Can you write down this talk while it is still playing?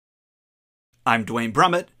I'm Duane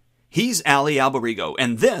Brumitt. He's Allie Alberigo,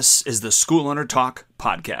 and this is the School Owner Talk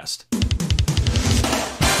podcast.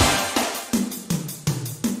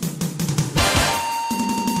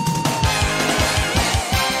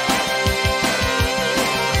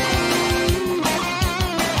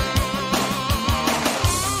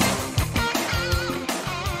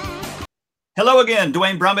 Hello again,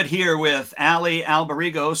 Duane Brumitt here with Allie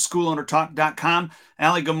Alberigo, schoolownertalk.com.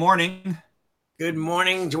 Allie, good morning. Good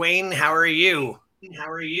morning, Duane. How are you?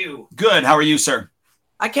 Good. How are you, sir?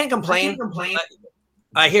 I can't complain.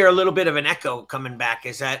 I hear a little bit of an echo coming back.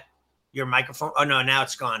 Is that your microphone? Oh no, now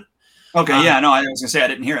it's gone. Okay. Yeah. No, I was gonna say I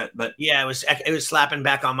didn't hear it, but yeah, it was slapping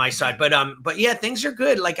back on my side. But yeah, things are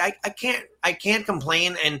good. Like I can't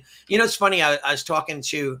complain. And you know, it's funny. I was talking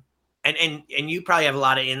to, and you probably have a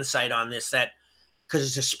lot of insight on this, that because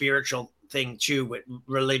it's a spiritual thing too, with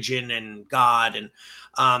religion and God.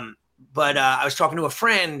 And but I was talking to a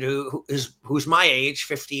friend who's my age,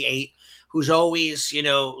 58, who's always,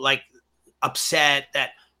 like upset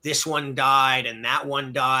that this one died and that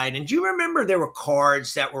one died. And do you remember there were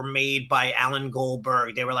cards that were made by Alan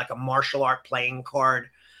Goldberg? They were like a martial art playing card.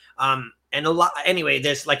 And anyway,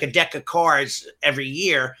 there's like a deck of cards every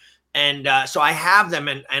year. And so I have them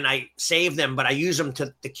and I save them, but I use them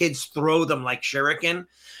the kids throw them like shuriken.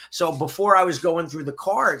 So before I was going through the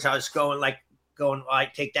cards, I was going,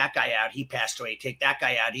 take that guy out, he passed away. Take that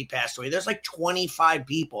guy out, he passed away. There's like 25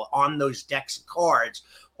 people on those decks of cards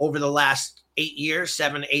over the last 8 years,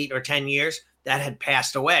 7, 8, or 10 years that had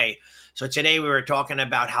passed away. So today we were talking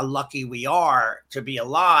about how lucky we are to be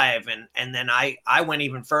alive. And then I went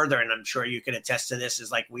even further, and I'm sure you can attest to this, is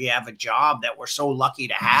like we have a job that we're so lucky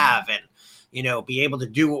to have and, be able to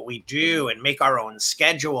do what we do and make our own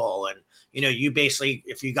schedule. And, you basically,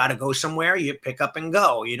 if you got to go somewhere, you pick up and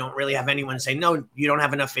go. You don't really have anyone say, no, you don't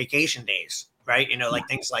have enough vacation days, right? Like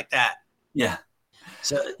things like that. Yeah.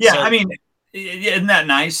 I mean, isn't that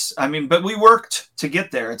nice? I mean, but we worked to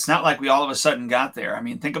get there. It's not like we all of a sudden got there. I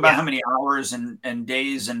mean, think about how many hours and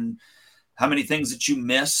days and how many things that you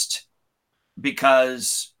missed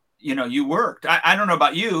because, you worked. I don't know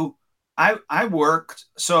about you. I worked.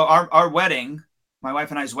 So our wedding, my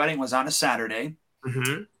wife and I's wedding was on a Saturday.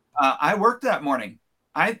 Mm-hmm. I worked that morning.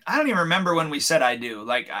 I don't even remember when we said I do.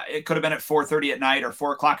 Like it could have been at 4:30 at night or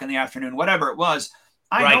 4 o'clock in the afternoon, whatever it was.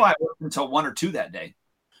 I know I worked until 1 or 2 that day.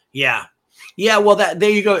 Yeah. Yeah. Well,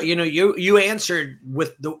 there you go. You answered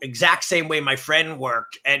with the exact same way my friend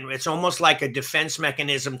worked. And it's almost like a defense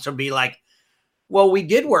mechanism to be like, well, we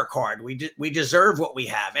did work hard. We deserve what we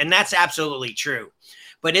have. And that's absolutely true.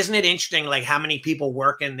 But isn't it interesting, like how many people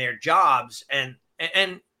work in their jobs and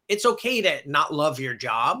it's okay to not love your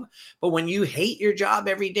job, but when you hate your job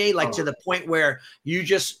every day, like to the point where you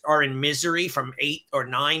just are in misery from 8 or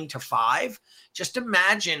 9 to 5, just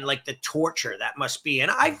imagine like the torture that must be.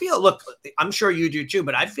 And I feel, look, I'm sure you do too,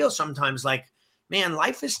 but I feel sometimes like, man,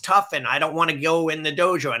 life is tough and I don't want to go in the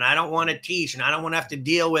dojo and I don't want to teach and I don't want to have to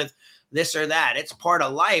deal with this or that. It's part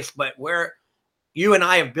of life, but you and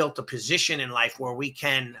I have built a position in life where we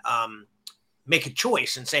can make a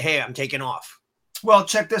choice and say, hey, I'm taking off. Well,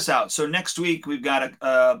 check this out. So next week we've got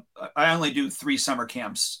I only do 3 summer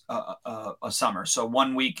camps a summer. So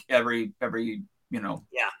 1 week every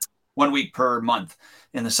 1 week per month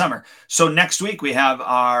in the summer. So next week we have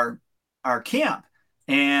our camp,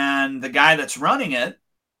 and the guy that's running it,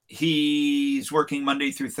 he's working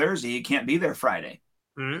Monday through Thursday. He can't be there Friday.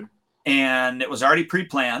 Mm-hmm. And it was already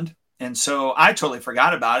pre-planned. And so I totally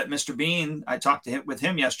forgot about it. Mr. Bean, I talked to him with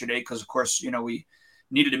him yesterday because of course, we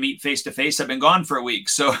needed to meet face to face. I've been gone for a week,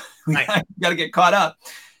 so we got to get caught up.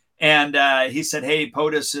 And he said, "Hey,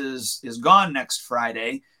 POTUS is gone next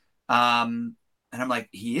Friday," and I'm like,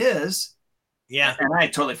 "He is?" Yeah. And I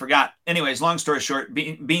totally forgot. Anyways, long story short,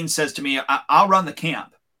 Bean says to me, "I'll run the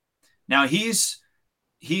camp." Now he's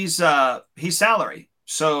salary,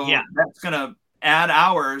 so that's going to add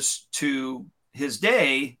hours to his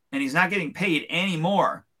day, and he's not getting paid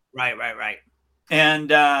anymore. Right.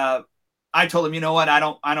 And I told him, you know what? I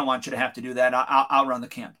don't want you to have to do that. I'll run the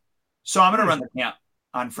camp. So I'm going to run the camp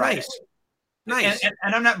on Friday. Nice.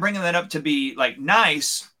 And I'm not bringing that up to be like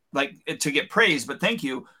nice, like to get praise, but thank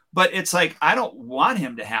you. But it's like, I don't want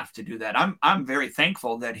him to have to do that. I'm very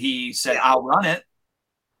thankful that he said, I'll run it.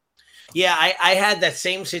 Yeah. I had that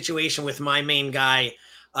same situation with my main guy.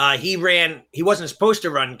 He wasn't supposed to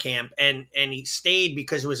run camp and he stayed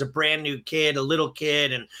because it was a brand new kid, a little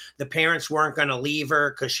kid, and the parents weren't going to leave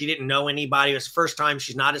her because she didn't know anybody. It was the first time.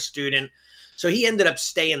 She's not a student. So he ended up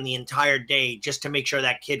staying the entire day just to make sure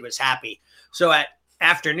that kid was happy. So at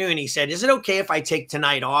afternoon, he said, "Is it okay if I take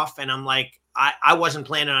tonight off?" And I'm like, I wasn't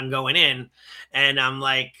planning on going in. And I'm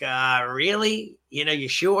like, really? You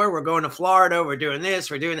sure? We're going to Florida. We're doing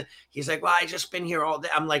this. We're doing that. He's like, well, I just been here all day.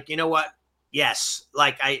 I'm like, you know what? Yes.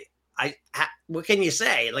 Like what can you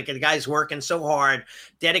say? Like the guy's working so hard,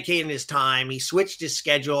 dedicating his time. He switched his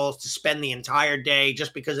schedule to spend the entire day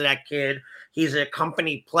just because of that kid. He's a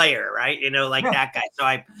company player, right? Like that guy. So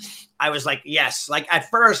I was like, yes. Like at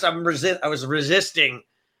first I was resisting.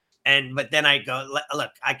 But then I go,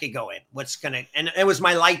 look, I could go in. And it was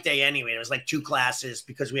my light day anyway. It was like 2 classes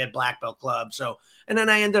because we had black belt club. So, and then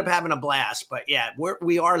I ended up having a blast. But yeah,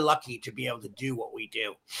 we are lucky to be able to do what we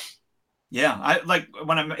do. Yeah. I like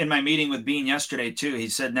when I'm in my meeting with Bean yesterday too, he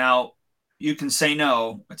said, now you can say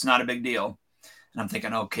no. It's not a big deal. And I'm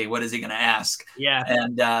thinking, okay, what is he going to ask? Yeah.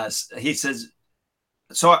 And he says,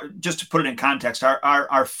 so just to put it in context,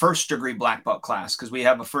 our first degree black belt class, because we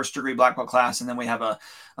have a first degree black belt class and then we have a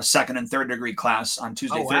second and third degree class on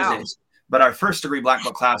Tuesday, Thursdays. But our first degree black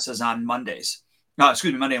belt class is on Monday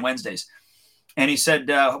and Wednesdays. And he said,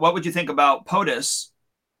 what would you think about POTUS?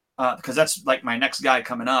 Because that's like my next guy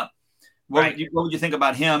coming up. What would you think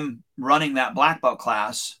about him running that black belt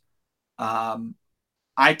class? I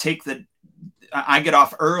get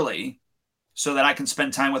off early so that I can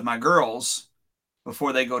spend time with my girls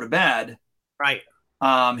before they go to bed. Right.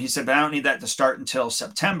 He said, but I don't need that to start until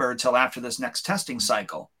September, until after this next testing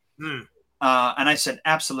cycle. And I said,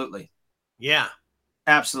 absolutely. Yeah.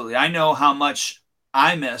 Absolutely. I know how much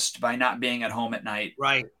I missed by not being at home at night.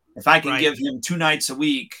 Right. If I can give him 2 nights a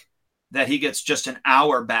week that he gets just an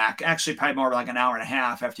hour back, actually probably more like an hour and a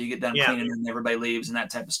half after you get done cleaning and everybody leaves and that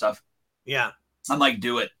type of stuff. Yeah. I'm like,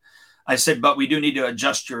 do it. I said, but we do need to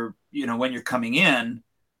adjust your, when you're coming in.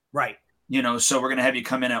 Right. So we're going to have you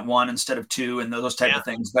come in at 1 instead of 2 and those type of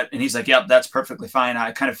things. And he's like, yep, that's perfectly fine.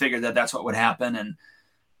 I kind of figured that that's what would happen. And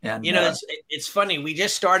it's funny. We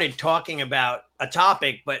just started talking about a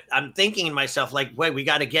topic, but I'm thinking to myself, like, wait, we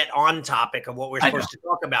got to get on topic of what we're supposed to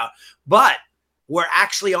talk about. But we're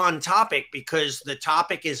actually on topic because the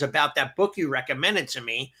topic is about that book you recommended to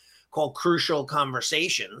me called Crucial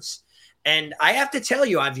Conversations. And I have to tell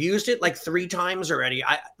you, I've used it like 3 times already.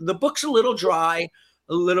 The book's a little dry,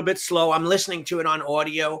 a little bit slow. I'm listening to it on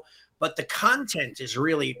audio, but the content is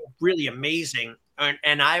really, really amazing.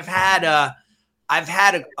 And I've had a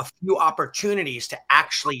few opportunities to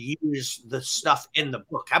actually use the stuff in the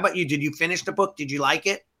book. How about you? Did you finish the book? Did you like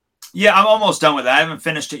it? Yeah, I'm almost done with it. I haven't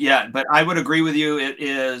finished it yet, but I would agree with you. It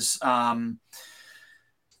is dry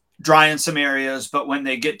in some areas, but when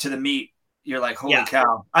they get to the meat, you're like, holy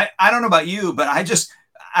cow. I don't know about you, but I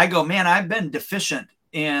go, man, I've been deficient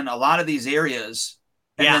in a lot of these areas.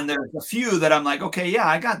 And then there's a few that I'm like, okay, yeah,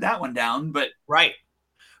 I got that one down, but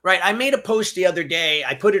Right. I made a post the other day.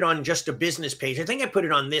 I put it on just a business page. I think I put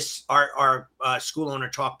it on this, our School Owner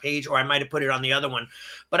Talk page, or I might've put it on the other one,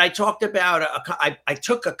 but I talked about, I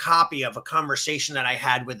took a copy of a conversation that I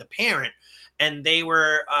had with a parent, and they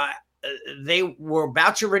were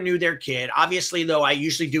about to renew their kid. Obviously, though, I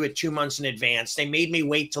usually do it 2 months in advance. They made me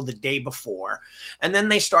wait till the day before. And then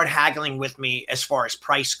they start haggling with me as far as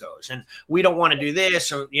price goes. And we don't want to do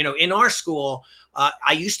this. Or, in our school,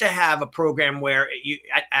 I used to have a program where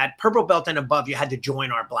at purple belt and above, you had to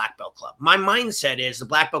join our black belt club. My mindset is the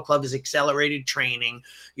black belt club is accelerated training.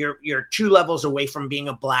 You're 2 levels away from being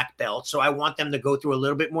a black belt. So I want them to go through a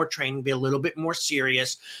little bit more training, be a little bit more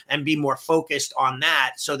serious, and be more focused on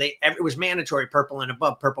that. So it was mandatory purple and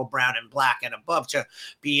above, purple, brown, and black and above to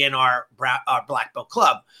be in our black belt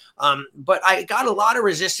club. But I got a lot of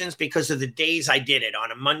resistance because of the days I did it.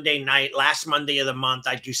 On a Monday night, last Monday of the month,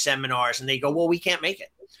 I do seminars, and they go, well, we can't make it.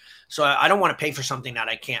 So I don't want to pay for something that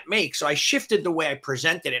I can't make. So I shifted the way I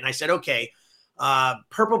presented it. And I said, okay,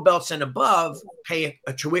 purple belts and above pay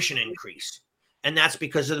a tuition increase. And that's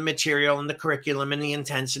because of the material and the curriculum and the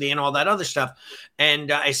intensity and all that other stuff.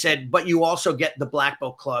 And I said, but you also get the black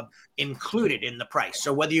belt club included in the price.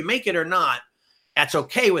 So whether you make it or not, that's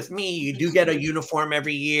okay with me. You do get a uniform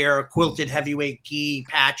every year, a quilted heavyweight gi,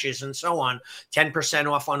 patches, and so on.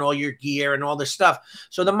 10% off on all your gear and all this stuff.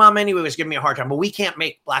 So the mom anyway was giving me a hard time, but we can't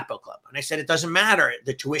make black belt club. And I said, it doesn't matter.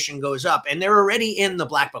 The tuition goes up. And they're already in the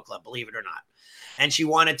black belt club, believe it or not. And she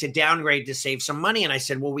wanted to downgrade to save some money. And I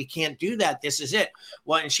said, well, we can't do that. This is it.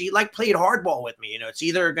 Well, and she played hardball with me. It's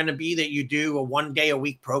either going to be that you do a 1 day a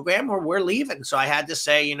week program or we're leaving. So I had to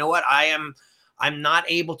say, you know what? I'm not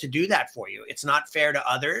able to do that for you. It's not fair to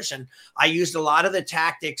others. And I used a lot of the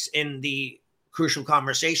tactics in the Crucial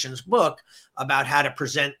Conversations book about how to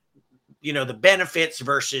present, the benefits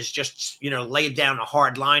versus just, lay down a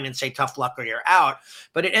hard line and say tough luck or you're out.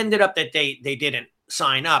 But it ended up that they didn't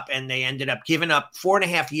sign up, and they ended up giving up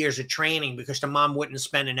 4.5 years of training because the mom wouldn't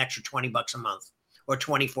spend an extra $20 a month or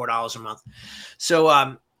 $24 a month.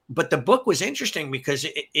 So, but the book was interesting because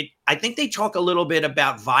I think they talk a little bit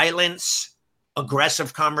about violence,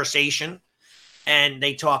 aggressive conversation, and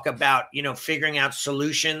they talk about, figuring out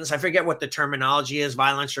solutions. I forget what the terminology is,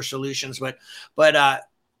 violence or solutions, but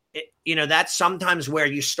that's sometimes where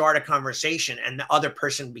you start a conversation and the other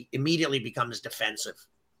person immediately becomes defensive.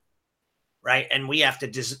 Right. And we have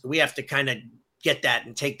to kind of get that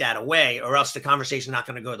and take that away, or else the conversation is not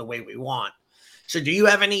going to go the way we want. So do you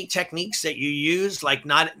have any techniques that you use, like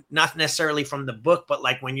not necessarily from the book, but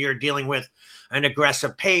like when you're dealing with an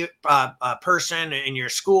aggressive person in your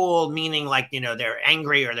school, meaning like, they're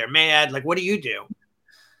angry or they're mad? Like, what do you do?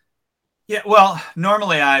 Yeah, well,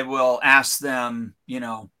 normally I will ask them,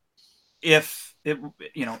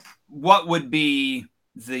 what would be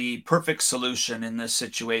the perfect solution in this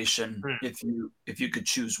situation if you could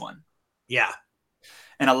choose one. Yeah.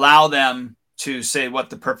 And allow them to say what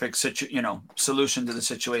the perfect solution to the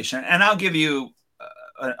situation. And I'll give you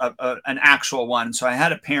an actual one. So I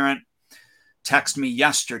had a parent text me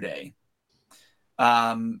yesterday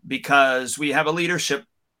because we have a leadership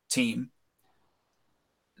team.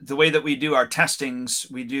 The way that we do our testings,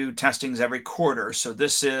 we do testings every quarter. So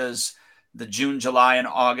this is the June, July, and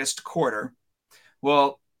August quarter.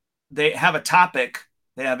 Well, they have a topic.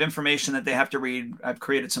 They have information that they have to read. I've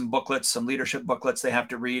created some booklets, some leadership booklets they have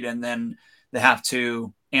to read, and then they have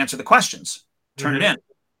to answer the questions, turn it in.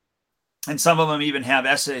 And some of them even have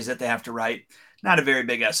essays that they have to write. Not a very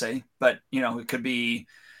big essay, but, it could be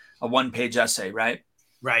a 1-page essay, right?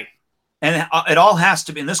 Right. And it all has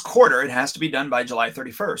to be, in this quarter, it has to be done by July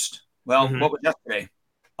 31st. Well, what was yesterday?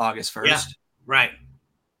 August 1st. Yeah, right.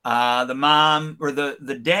 The mom or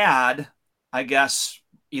the dad, I guess,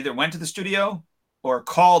 either went to the studio or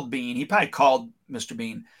called Bean. He probably called Mr.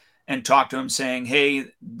 Bean and talked to him saying, hey,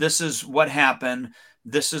 this is what happened.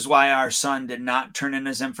 This is why our son did not turn in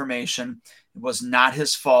his information. It was not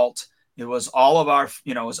his fault. It was all of our,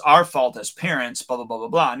 it was our fault as parents, blah, blah, blah, blah,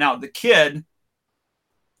 blah. Now, the kid,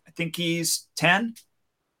 I think he's 10.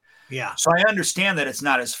 Yeah. So I understand that it's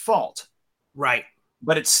not his fault. Right.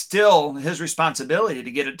 But it's still his responsibility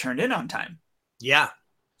to get it turned in on time. Yeah.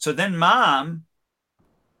 So then mom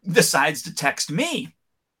decides to text me,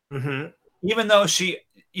 even though she,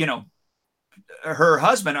 her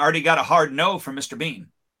husband already got a hard no from Mr. Bean.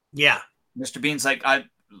 Yeah. Mr. Bean's like,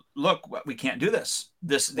 look, we can't do this.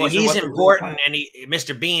 Well, he's important, and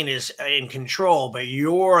Mr. Bean is in control, but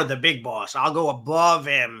you're the big boss. I'll go above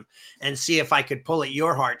him and see if I could pull at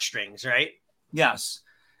your heartstrings, right? Yes.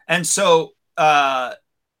 And so,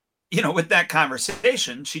 with that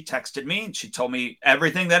conversation, she texted me and she told me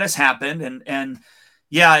everything that has happened. And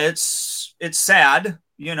yeah, it's sad,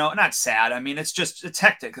 not sad. I mean, it's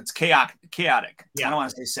hectic. It's chaotic. Yeah. I don't want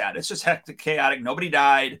to say sad. It's just hectic, chaotic. Nobody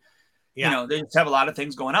died. Yeah. They just have a lot of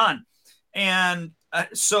things going on. And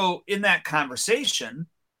so in that conversation,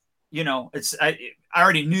 I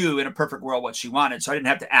already knew in a perfect world what she wanted. So I didn't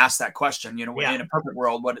have to ask that question, in a perfect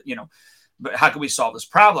world, but how can we solve this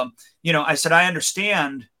problem? I said, I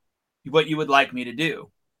understand what you would like me to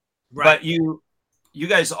do, right. But you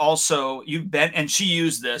guys also, you've been, and she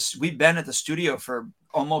used this, we've been at the studio for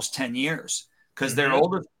almost 10 years because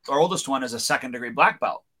our oldest one is a 2nd-degree black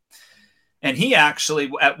belt. And he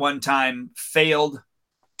actually at one time failed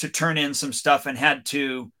to turn in some stuff and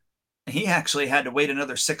he actually had to wait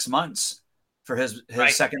another 6 months for his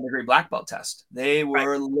right. 2nd-degree black belt test. They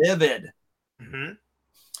were livid.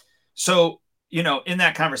 So, in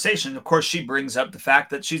that conversation, of course, she brings up the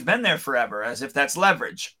fact that she's been there forever, as if that's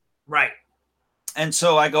leverage. Right. And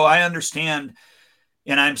so I go, I understand,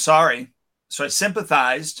 and I'm sorry. So I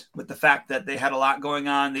sympathized with the fact that they had a lot going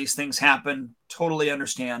on. These things happen. Totally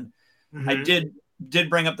understand. I did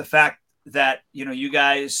bring up the fact that, you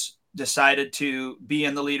guys decided to be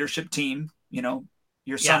in the leadership team.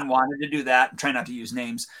 Your son wanted to do that. I'm trying not to use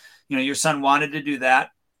names. Your son wanted to do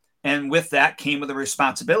that. And with that came with the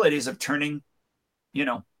responsibilities of turning,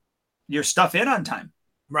 your stuff in on time.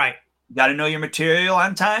 Right. You got to know your material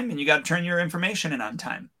on time and you got to turn your information in on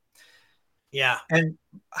time. Yeah. And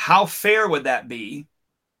how fair would that be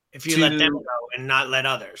if you let them go and not let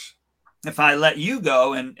others? If I let you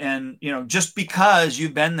go and just because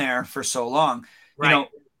you've been there for so long, right.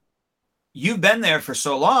 You've been there for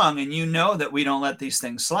so long and that we don't let these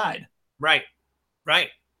things slide. Right. Right.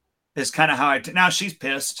 It's kind of how now she's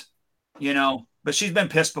pissed, but she's been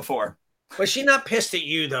pissed before. But she's not pissed at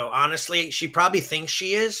you, though. Honestly, she probably thinks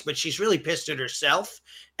she is, but she's really pissed at herself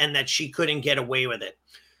and that she couldn't get away with it.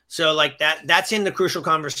 So like that's in the Crucial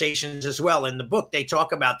Conversations as well. In the book, they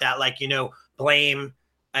talk about that. Like, blame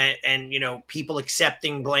and people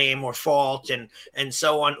accepting blame or fault and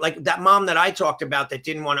so on. Like that mom that I talked about that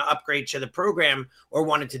didn't want to upgrade to the program or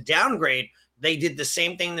wanted to downgrade, they did the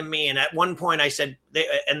same thing to me. And at one point I said,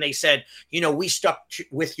 they said, we stuck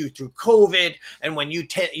with you through COVID. And when you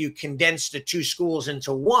condensed the two schools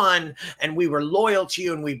into one, and we were loyal to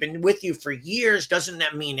you and we've been with you for years, doesn't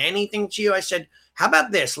that mean anything to you? I said, how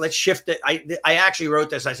about this? Let's shift it. I actually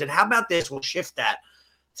wrote this. I said, how about this? We'll shift that.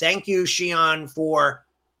 Thank you, Shion, for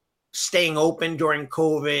staying open during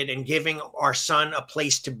COVID and giving our son a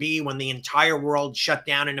place to be when the entire world shut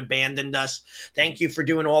down and abandoned us. Thank you for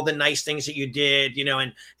doing all the nice things that you did,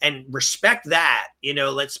 and respect that,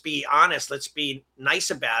 let's be honest, let's be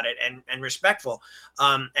nice about it and respectful.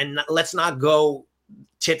 And let's not go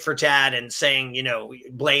tit for tat and saying,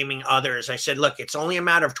 blaming others. I said, look, it's only a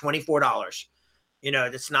matter of $24.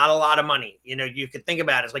 It's not a lot of money. You could think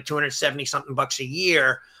about it. It's like 270 something bucks a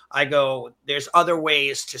year. I go, there's other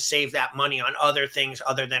ways to save that money on other things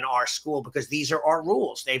other than our school, because these are our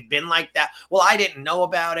rules. They've been like that. Well, I didn't know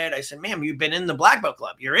about it. I said, ma'am, you've been in the Black Belt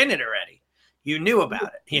Club. You're in it already. You knew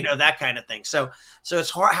about it, that kind of thing. So it's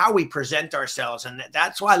hard how we present ourselves. And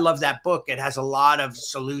that's why I love that book. It has a lot of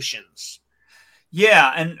solutions.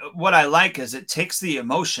 Yeah. And what I like is it takes the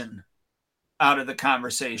emotion out of the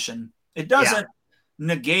conversation. It doesn't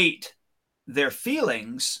negate their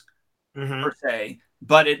feelings per se,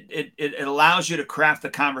 but it allows you to craft the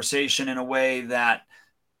conversation in a way that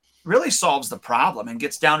really solves the problem and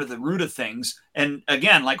gets down to the root of things. And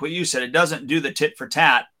again, like what you said, it doesn't do the tit for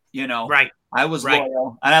tat, Right. I was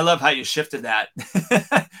loyal, and I love how you shifted that.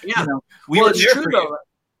 Yeah. We were there for you.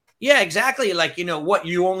 Yeah, exactly. Like, what,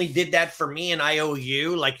 you only did that for me and I owe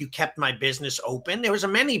you, like you kept my business open. There was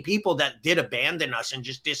many people that did abandon us and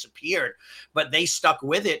just disappeared, but they stuck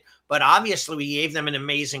with it. But obviously we gave them an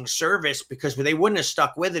amazing service because they wouldn't have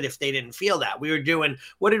stuck with it if they didn't feel that. We were doing,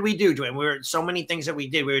 what did we do, Duane? We were so many things that we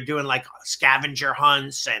did. We were doing like scavenger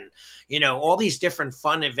hunts and, all these different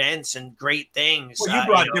fun events and great things. Well, you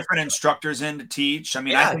brought different instructors in to teach. I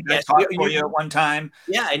mean, I think I taught for you at one time.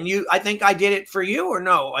 Yeah. And I think I did it for you, or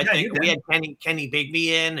no? I think we had Kenny Bigby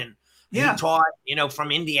in, and he taught,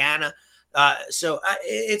 from Indiana. So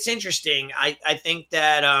it's interesting. I think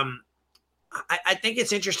that I think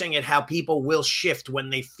it's interesting at how people will shift when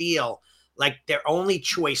they feel like their only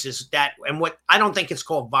choice is that. And what I don't think it's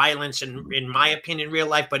called violence in my opinion, real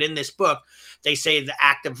life, but in this book, they say the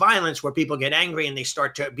act of violence where people get angry and they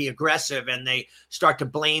start to be aggressive and they start to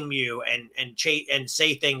blame you and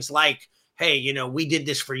say things like, hey, we did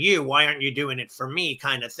this for you. Why aren't you doing it for me?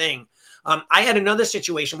 Kind of thing. I had another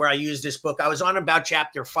situation where I used this book. I was on about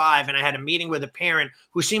chapter 5 and I had a meeting with a parent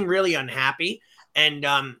who seemed really unhappy. And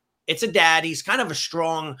it's a dad. He's kind of a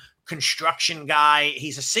strong construction guy.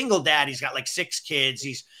 He's a single dad. He's got like 6 kids.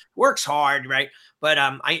 He works hard, right?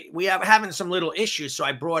 But we are having some little issues, so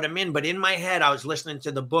I brought him in. But in my head, I was listening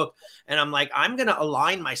to the book, and I'm like, I'm going to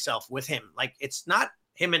align myself with him. Like, it's not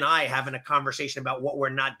him and I having a conversation about what we're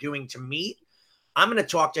not doing to meet. I'm going to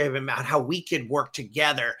talk to him about how we could work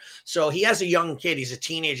together. So he has a young kid. He's a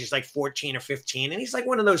teenager. He's like 14 or 15. And he's like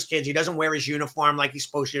one of those kids. He doesn't wear his uniform like he's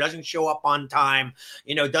supposed to. Doesn't show up on time,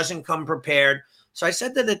 doesn't come prepared. So I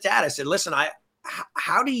said to the dad, I said, listen,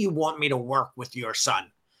 how do you want me to work with your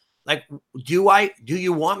son? Like, do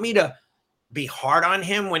you want me to be hard on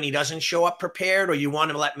him when he doesn't show up prepared, or you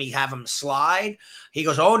want to let me have him slide? He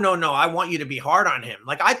goes, oh, no, I want you to be hard on him.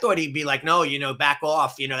 Like, I thought he'd be like, no, back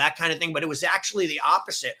off, that kind of thing. But it was actually the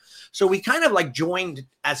opposite. So we kind of like joined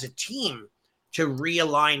as a team to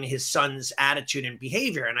realign his son's attitude and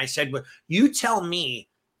behavior. And I said, well, you tell me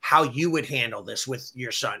how you would handle this with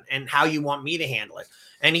your son and how you want me to handle it.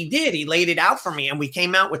 And he did. He laid it out for me, and we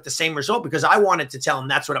came out with the same result because I wanted to tell him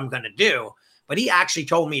that's what I'm going to do. But he actually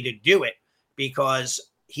told me to do it because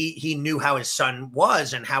he knew how his son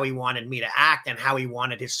was and how he wanted me to act and how he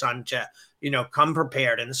wanted his son to, come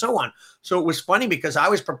prepared and so on. So it was funny because I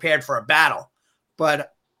was prepared for a battle,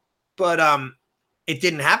 but it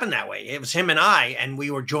didn't happen that way. It was him and I, and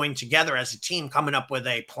we were joined together as a team coming up with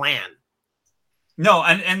a plan. No,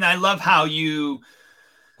 and I love how you,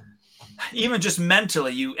 even just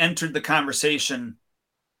mentally, you entered the conversation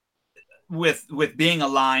with being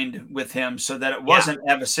aligned with him so that it wasn't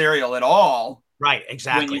adversarial at all. Right,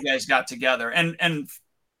 exactly. When you guys got together. And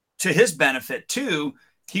to his benefit too,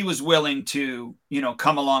 he was willing to,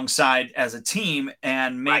 come alongside as a team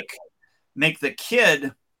and make the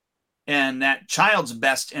kid and that child's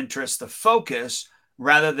best interest the focus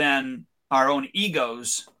rather than our own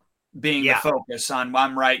egos being the focus on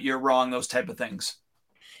I'm right, you're wrong, those type of things.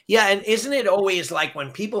 Yeah. And isn't it always like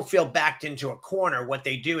when people feel backed into a corner, what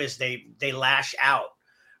they do is they lash out,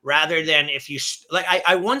 rather than if you like,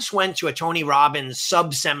 I once went to a Tony Robbins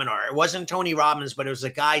sub seminar. It wasn't Tony Robbins, but it was a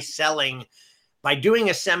guy selling, by doing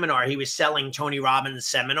a seminar, he was selling Tony Robbins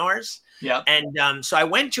seminars. Yeah. And so I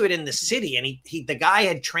went to it in the city, and the guy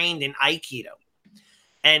had trained in Aikido.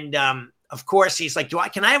 And of course he's like,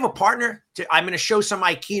 can I have a partner? I'm going to show some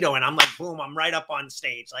Aikido. And I'm like, boom, I'm right up on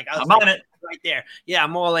stage. Like I'm on it right there. Yeah,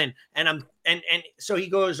 I'm all in. And so he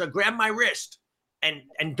goes, grab my wrist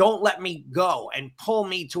and don't let me go and pull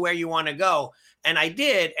me to where you want to go. And I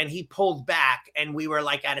did. And he pulled back, and we were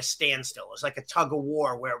like at a standstill. It was like a tug of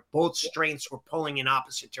war where both strengths were pulling in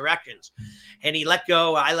opposite directions. And he let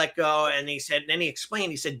go. I let go. And he said, then he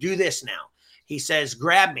explained, he said, do this now. He says,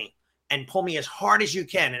 grab me and pull me as hard as you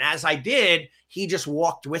can. And as I did, he just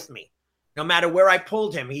walked with me. No matter where I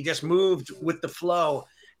pulled him, he just moved with the flow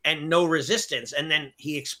and no resistance. And then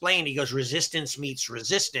he explained, he goes, resistance meets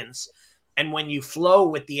resistance. And when you flow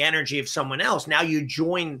with the energy of someone else, now you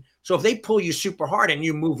join. So if they pull you super hard and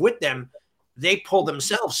you move with them, they pull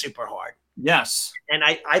themselves super hard. Yes. And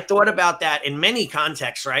I thought about that in many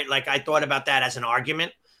contexts, right? Like I thought about that as an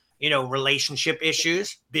argument, relationship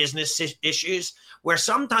issues, business issues, where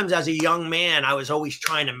sometimes as a young man, I was always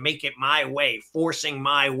trying to make it my way, forcing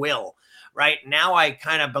my will. Right now, I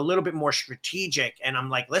kind of a little bit more strategic, and I'm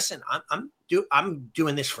like, listen, I'm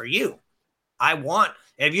doing this for you.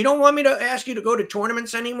 If you don't want me to ask you to go to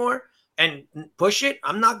tournaments anymore and push it,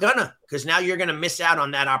 I'm not gonna, because now you're gonna miss out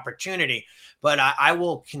on that opportunity. But I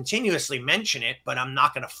will continuously mention it, but I'm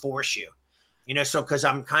not gonna force you. So because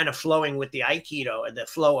I'm kind of flowing with the Aikido, the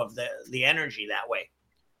flow of the energy that way.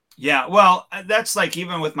 Yeah, well, that's like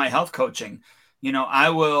even with my health coaching,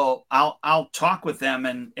 I'll talk with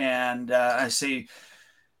them and I say,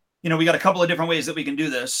 we got a couple of different ways that we can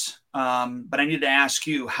do this, but I need to ask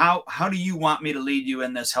you, how do you want me to lead you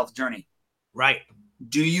in this health journey? Right.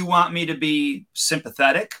 Do you want me to be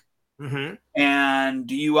sympathetic? Mm-hmm. And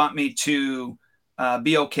do you want me to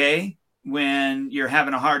be okay when you're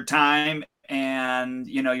having a hard time and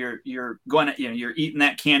you're going to, you're eating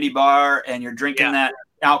that candy bar and you're drinking that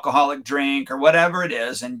alcoholic drink or whatever it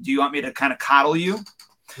is, and do you want me to kind of coddle you?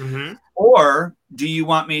 Mm-hmm. Or do you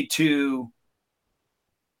want me to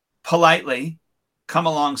politely come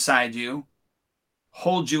alongside you,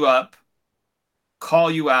 hold you up,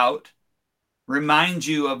 call you out, remind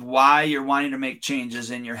you of why you're wanting to make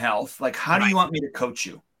changes in your health? Like, how do you want me to coach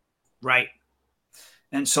you? Right.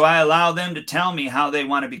 And so I allow them to tell me how they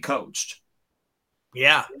want to be coached.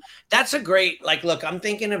 Yeah, that's a great, look, I'm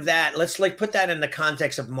thinking of that. Let's put that in the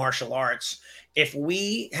context of martial arts. If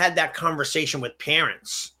we had that conversation with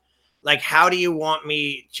parents, how do you want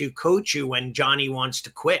me to coach you when Johnny wants to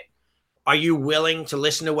quit? Are you willing to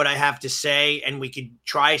listen to what I have to say? And we could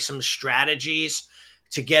try some strategies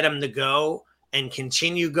to get him to go and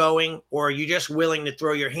continue going? Or are you just willing to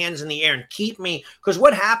throw your hands in the air and keep me? Because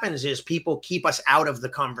what happens is people keep us out of the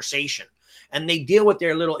conversation. And they deal with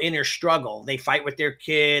their little inner struggle. They fight with their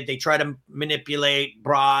kid. They try to manipulate,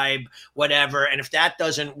 bribe, whatever. And if that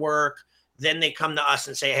doesn't work, then they come to us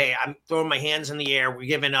and say, hey, I'm throwing my hands in the air. We're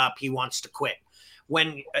giving up. He wants to quit.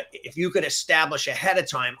 If you could establish ahead of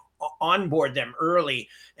time, onboard them early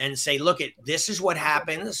and say, look, this is what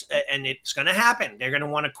happens. And it's going to happen. They're going to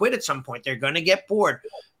want to quit at some point. They're going to get bored.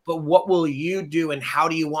 But what will you do? And how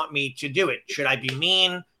do you want me to do it? Should I be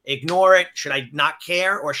mean? Ignore it? Should I not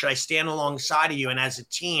care? Or should I stand alongside of you? And as a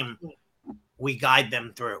team, we guide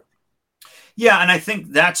them through. Yeah. And I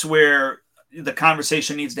think that's where the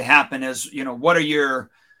conversation needs to happen is, what are your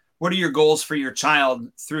goals for your child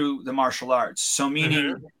through the martial arts? So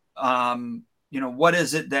meaning, what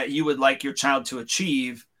is it that you would like your child to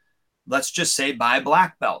achieve? Let's just say by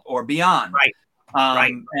black belt or beyond. Right.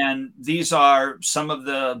 Right. And these are some of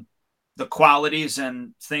the qualities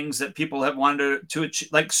and things that people have wanted to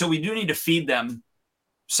achieve. So we do need to feed them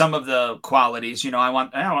some of the qualities. I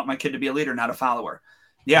want my kid to be a leader, not a follower.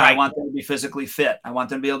 Yeah. Right. I want them to be physically fit. I want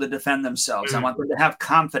them to be able to defend themselves. I want them to have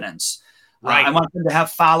confidence. Right. I want them to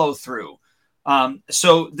have follow through.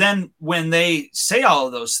 So then when they say all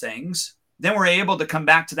of those things, then we're able to come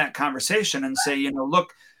back to that conversation and say,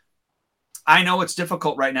 look, I know it's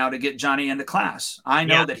difficult right now to get Johnny into class. I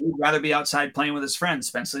know that he'd rather be outside playing with his friends,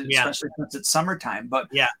 especially since it's summertime. But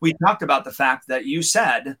we talked about the fact that you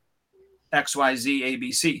said X, Y, Z, A,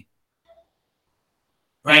 B, C.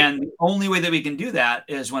 Right. And the only way that we can do that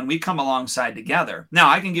is when we come alongside together. Now,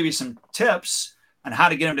 I can give you some tips on how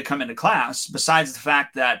to get him to come into class, besides the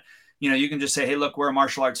fact that, you can just say, hey, look, we're a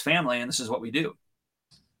martial arts family, and this is what we do.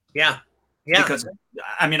 Yeah. Yeah. Because,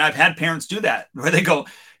 I've had parents do that where they go,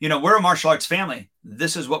 we're a martial arts family.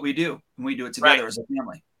 This is what we do. And we do it together as a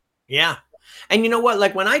family. Yeah. And you know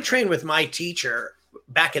what? When I trained with my teacher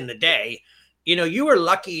back in the day, you were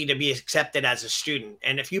lucky to be accepted as a student.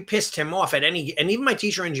 And if you pissed him off and even my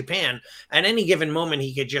teacher in Japan, at any given moment,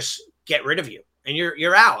 he could just get rid of you and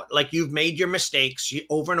you're out. Like, you've made your mistakes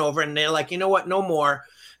over and over, and they're like, you know what, no more,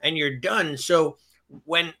 and you're done. So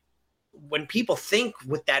when people think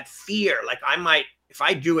with that fear, like, if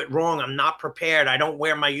I do it wrong, I'm not prepared, I don't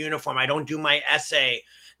wear my uniform, I don't do my essay,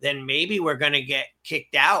 then maybe we're going to get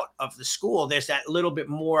kicked out of the school. There's that little bit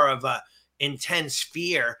more of a intense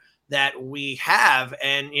fear that we have.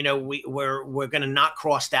 And, we're going to not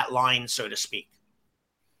cross that line, so to speak.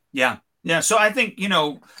 Yeah. Yeah. So I think,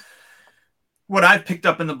 what I've picked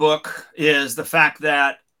up in the book is the fact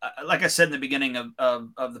that, like I said in the beginning of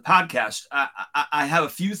the podcast, I have a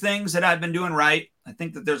few things that I've been doing right. I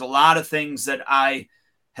think that there's a lot of things that I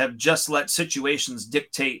have just let situations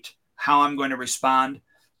dictate how I'm going to respond.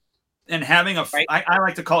 And having I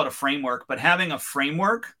like to call it a framework, but having a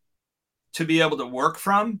framework to be able to work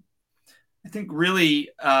from, I think really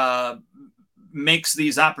makes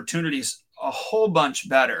these opportunities a whole bunch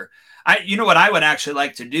better. What I would actually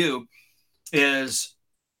like to do is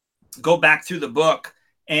go back through the book,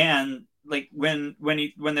 and like when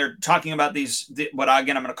they're talking about I'm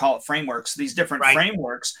going to call it frameworks, these different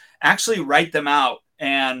frameworks, actually write them out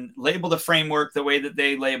and label the framework the way that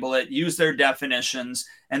they label it, use their definitions,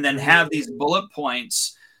 and then have these bullet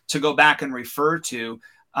points to go back and refer to.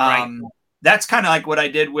 That's kind of like what I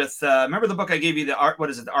did with, remember the book I gave you, The Art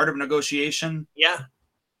of Negotiation? Yeah.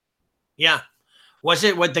 Yeah. Was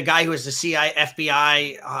it with the guy who was the CIA,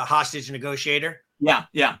 FBI hostage negotiator? Yeah.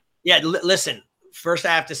 Yeah. Yeah. Listen, first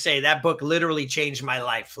I have to say that book literally changed my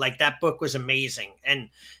life. Like, that book was amazing. And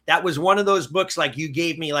that was one of those books, like, you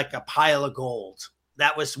gave me like a pile of gold.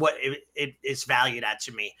 That was what it's valued at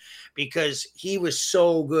to me, because he was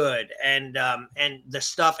so good, and the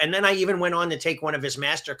stuff. And then I even went on to take one of his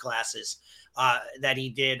master classes that he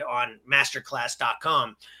did on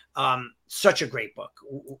masterclass.com. Such a great book.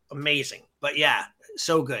 Amazing. But yeah,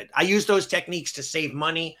 so good. I use those techniques to save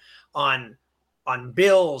money on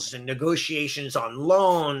bills and negotiations on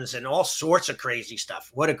loans and all sorts of crazy stuff.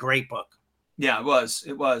 What a great book. Yeah, it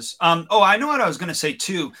was. I know what I was going to say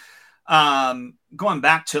too. Going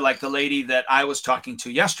back to like the lady that I was talking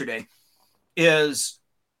to yesterday is,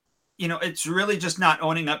 it's really just not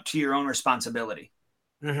owning up to your own responsibility,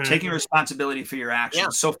 taking responsibility for your actions. Yeah.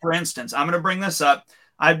 So for instance, I'm going to bring this up.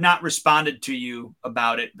 I've not responded to you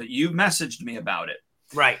about it, but you've messaged me about it.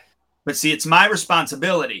 Right. But see, it's my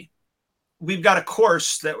responsibility. We've got a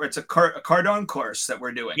course it's a Cardone course that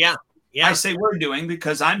we're doing. Yeah. Yeah. I say we're doing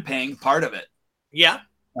because I'm paying part of it. Yeah.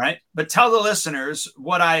 Right. But tell the listeners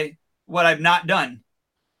what I've not done.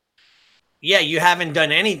 Yeah, you haven't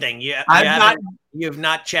done anything. You've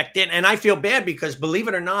not checked in. And I feel bad because, believe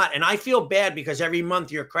it or not, and I feel bad because every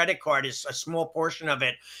month your credit card is a small portion of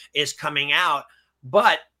it is coming out,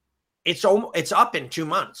 but it's up in 2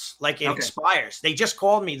 months. Like, it expires. They just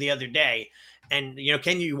called me the other day and,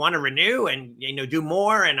 can you want to renew and, do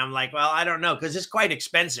more? And I'm like, well, I don't know, because it's quite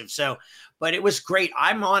expensive. So, but it was great.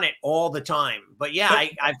 I'm on it all the time. But yeah,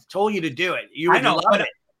 I've told you to do it. You would love it.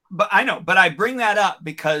 But I know, but I bring that up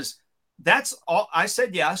because that's all I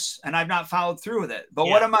said. Yes. And I've not followed through with it, but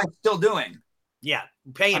what am I still doing? Yeah.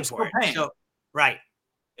 Paying for it. So, right.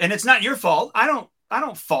 And it's not your fault. I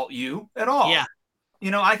don't fault you at all. Yeah.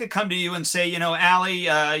 I could come to you and say, Allie,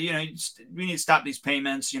 we need to stop these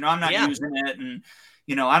payments. I'm not using it. And,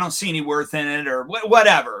 I don't see any worth in it or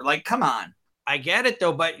whatever. Like, come on. I get it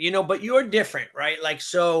though. But, but you're different, right? Like,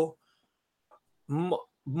 so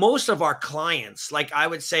most of our clients, like I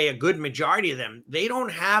would say a good majority of them, they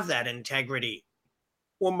don't have that integrity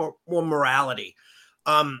or morality.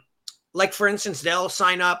 Like, for instance, they'll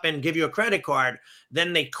sign up and give you a credit card,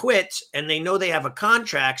 then they quit and they know they have a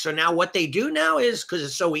contract. So now what they do now is, because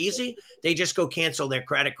it's so easy, they just go cancel their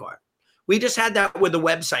credit card. We just had that with the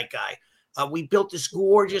website guy. We built this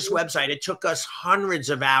gorgeous website. It took us hundreds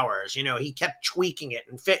of hours. He kept tweaking it.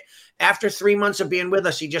 And after 3 months of being with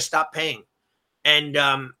us, he just stopped paying. And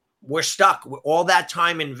we're stuck with all that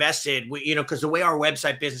time invested, because the way our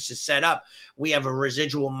website business is set up, we have a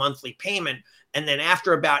residual monthly payment. And then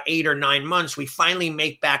after about 8 or 9 months, we finally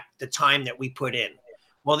make back the time that we put in.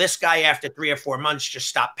 Well, this guy, after 3 or 4 months, just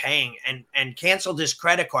stopped paying and canceled his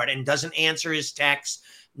credit card and doesn't answer his texts,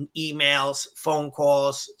 emails, phone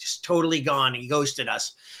calls, just totally gone. He ghosted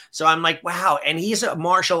us. So I'm like, wow. And he's a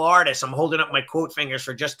martial artist. I'm holding up my quote fingers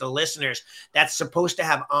for just the listeners. That's supposed to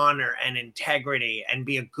have honor and integrity and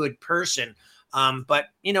be a good person. But,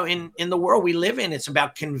 in the world we live in, it's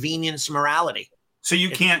about convenience, morality. So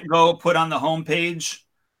you can't go put on the homepage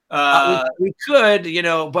We could,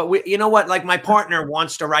 but you know what? Like my partner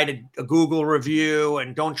wants to write a Google review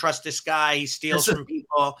and don't trust this guy. He steals from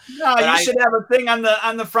people. No, but you should have a thing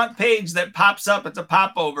on the front page that pops up. It's a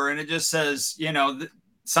popover and it just says,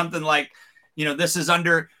 something like, this is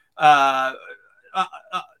under, I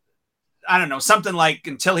don't know, something like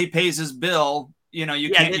until he pays his bill, you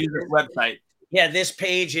can't use this website. Yeah, this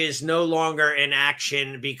page is no longer in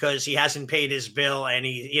action because he hasn't paid his bill, and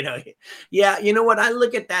you know what? I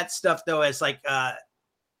look at that stuff though as like, I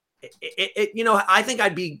think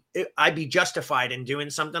I'd be justified in doing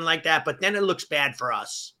something like that, but then it looks bad for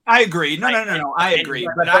us. I agree. No, I agree.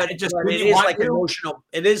 But it is like emotional.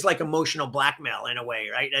 It is like emotional blackmail in a way,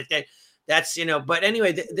 right? That's But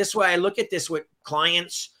anyway, this way I look at this with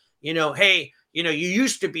clients. Hey. You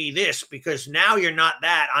used to be this because now you're not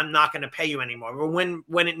that. I'm not going to pay you anymore. But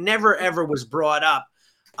when it never, ever was brought up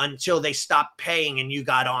until they stopped paying and you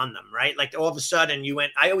got on them, right? Like all of a sudden you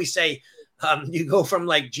went, I always say, you go from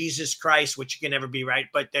like Jesus Christ, which you can never be, right?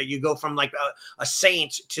 But you go from like a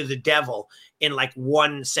saint to the devil in like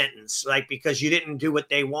one sentence, like because you didn't do what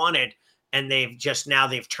they wanted and they've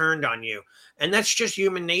turned on you. And that's just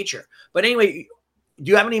human nature. But anyway, do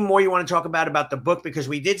you have any more you want to talk about the book? Because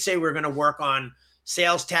we did say we're going to work on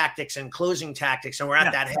sales tactics and closing tactics, and we're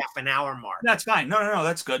at that half an hour mark. That's fine. No,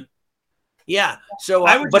 that's good. Yeah. So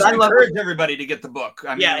I would encourage everybody to get the book.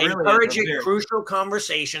 I mean, really encourage it. Crucial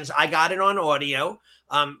Conversations. I got it on audio.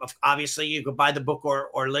 Obviously, you could buy the book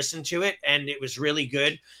or listen to it, and it was really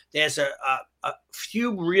good. There's a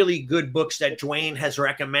few really good books that Duane has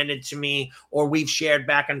recommended to me, or we've shared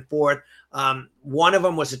back and forth. One of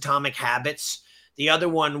them was Atomic Habits. The other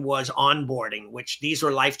one was Onboarding, which these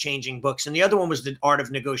were life-changing books. And the other one was The Art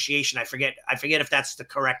of Negotiation. I forget if that's the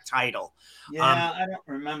correct title. Yeah, I don't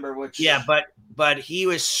remember which. Yeah, but he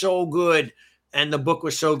was so good and the book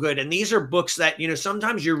was so good. And these are books that,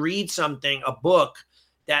 sometimes you read a book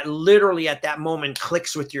that literally at that moment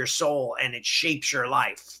clicks with your soul and it shapes your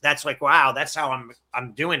life. That's like, wow, that's how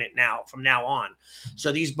I'm doing it now from now on.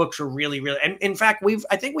 So these books are really, really, and in fact,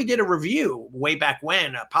 I think we did a review way back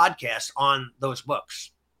when, a podcast on those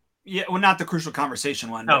books. Yeah. Well, not the Crucial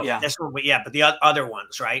Conversation one. No, that's one, but the other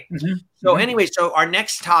ones, right? Mm-hmm. So anyway, so our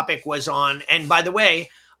next topic was on, and by the way,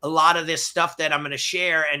 a lot of this stuff that I'm going to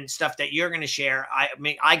share and stuff that you're going to share,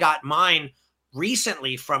 I got mine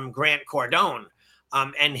recently from Grant Cardone.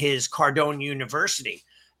 And his Cardone University,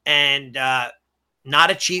 and not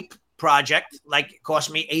a cheap project. Like it cost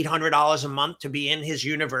me $800 a month to be in his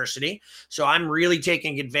university. So I'm really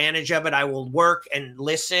taking advantage of it. I will work and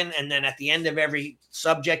listen. And then at the end of every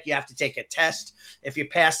subject, you have to take a test. If you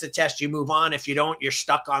pass the test, you move on. If you don't, you're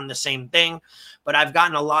stuck on the same thing. But I've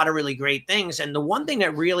gotten a lot of really great things. And the one thing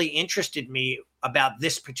that really interested me about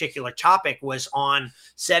this particular topic was on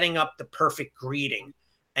setting up the perfect greeting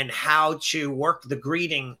and how to work the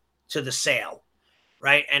greeting to the sale,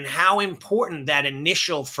 right? And how important that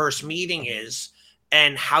initial first meeting is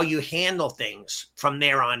and how you handle things from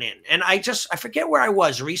there on in. And I forget where I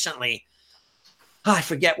was recently. I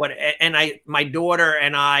forget what, and my daughter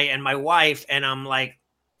and I and my wife, and I'm like,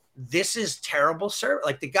 this is terrible, sir.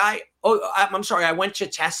 Like the guy, I'm sorry. I went to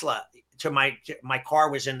Tesla my car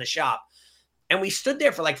was in the shop, and we stood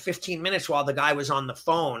there for like 15 minutes while the guy was on the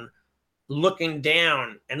phone looking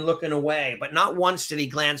down and looking away, but not once did he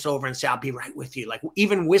glance over and say, I'll be right with you. Like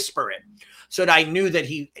even whisper it so that I knew that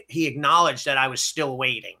he acknowledged that I was still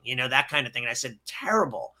waiting, that kind of thing. And I said,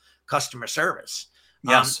 terrible customer service.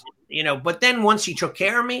 Yes. But then once he took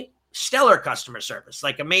care of me, stellar customer service,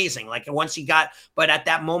 like amazing. Like once but at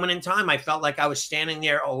that moment in time, I felt like I was standing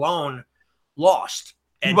there alone, lost.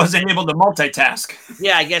 He wasn't able to multitask.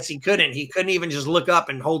 Yeah, I guess he couldn't. He couldn't even just look up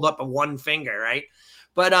and hold up a one finger, right?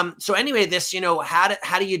 But so anyway, this,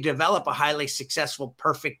 how do you develop a highly successful,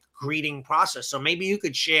 perfect greeting process? So maybe you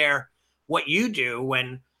could share what you do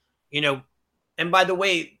when, and by the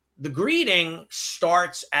way, the greeting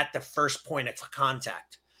starts at the first point of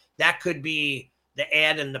contact. That could be the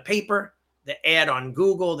ad in the paper, the ad on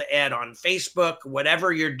Google, the ad on Facebook,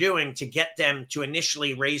 whatever you're doing to get them to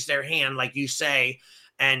initially raise their hand, like you say,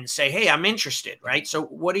 and say, hey, I'm interested, right? So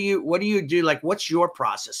what do you do? Like, what's your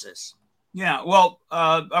processes? Yeah, well,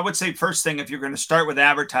 I would say first thing, if you're going to start with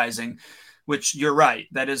advertising, which you're right,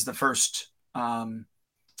 that is the first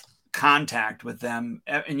contact with them.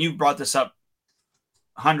 And you brought this up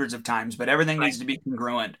hundreds of times, but everything needs to be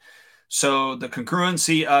congruent. So the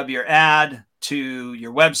congruency of your ad to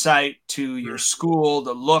your website, to your school,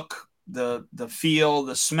 the look, the feel,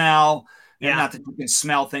 the smell. Yeah. Not that you can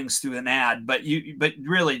smell things through an ad, but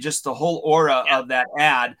really just the whole aura of that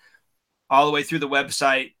ad, all the way through the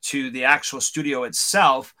website to the actual studio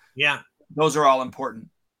itself. Yeah. Those are all important.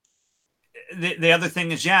 the other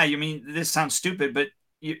thing is, yeah, you mean, this sounds stupid, but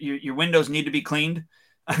your windows need to be cleaned.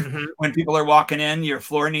 Mm-hmm. When people are walking in, your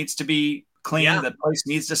floor needs to be clean. Yeah. The place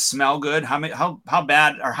needs to smell good. How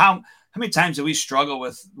bad, or how many times do we struggle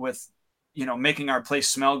with making our place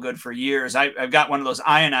smell good for years? I've got one of those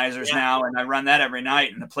ionizers now, and I run that every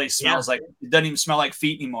night, and the place smells like, it doesn't even smell like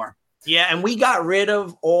feet anymore. Yeah, and we got rid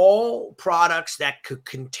of all products that could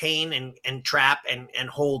contain and trap and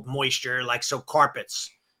hold moisture, like carpets.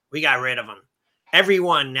 We got rid of them.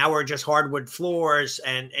 Everyone, now we're just hardwood floors,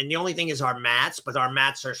 and the only thing is our mats, but our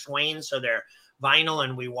mats are Swain, so they're vinyl,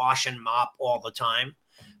 and we wash and mop all the time.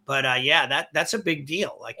 But that's a big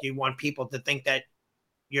deal. Like, you want people to think that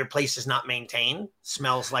your place is not maintained,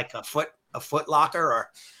 smells like a foot locker or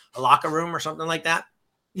a locker room or something like that.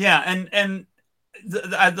 Yeah, and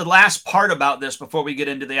the last part about this, before we get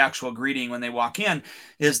into the actual greeting when they walk in,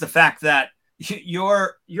 is the fact that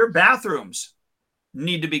your bathrooms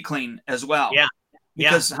need to be clean as well. Yeah.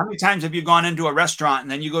 Because how many times have you gone into a restaurant and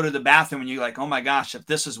then you go to the bathroom and you're like, oh my gosh, if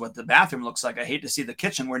this is what the bathroom looks like, I hate to see the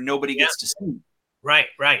kitchen where nobody gets to see. Right.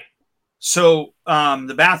 So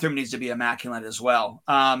the bathroom needs to be immaculate as well.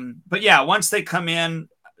 But yeah, once they come in,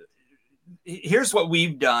 here's what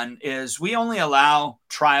we've done is we only allow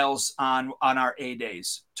trials on our A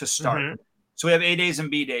days to start. Mm-hmm. So we have A days and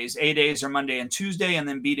B days. A days are Monday and Tuesday, and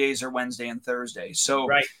then B days are Wednesday and Thursday. So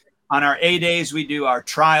on our A days, we do our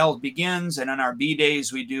trial begins, and on our B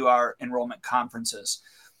days, we do our enrollment conferences.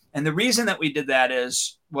 And the reason that we did that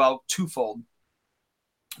is, well, twofold.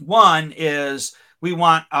 One is we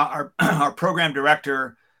want our program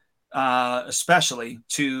director, especially,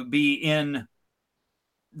 to be in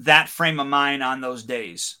that frame of mind on those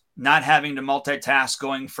days, not having to multitask,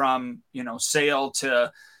 going from, sale to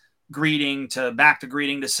greeting to back to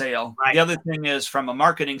greeting to sale. Right. The other thing is, from a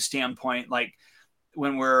marketing standpoint, like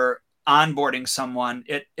when we're onboarding someone,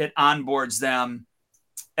 it onboards them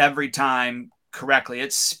every time correctly.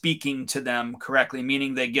 It's speaking to them correctly,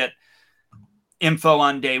 meaning they get info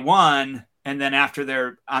on day one, and then after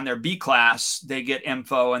they're on their B class, they get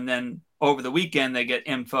info, and then over the weekend they get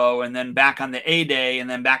info, and then back on the A day, and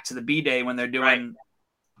then back to the B day when they're doing,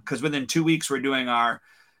 because within 2 weeks we're doing our,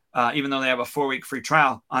 even though they have a 4-week free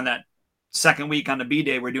trial, on that second week on the B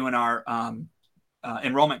day, we're doing our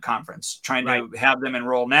enrollment conference, trying to have them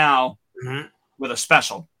enroll now with a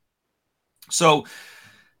special. So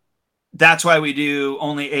that's why we do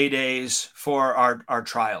only A days for our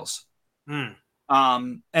trials. And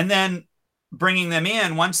then bringing them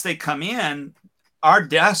in, once they come in, our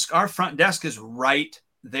front desk is right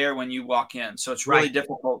there when you walk in. So it's really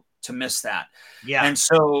difficult to miss that. Yeah. And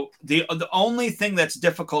so the only thing that's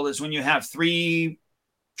difficult is when you have 3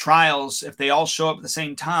 trials, if they all show up at the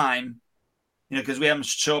same time, because we have them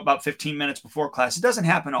show up about 15 minutes before class. It doesn't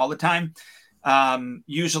happen all the time.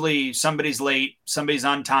 Usually somebody's late, somebody's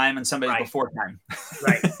on time, and somebody's before time.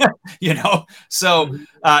 Right. So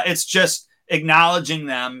it's just acknowledging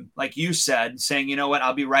them, like you said, saying, you know what,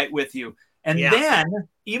 I'll be right with you. And then,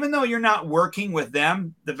 even though you're not working with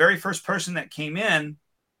them, the very first person that came in,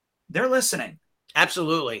 they're listening.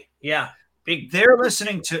 Absolutely. Yeah. They're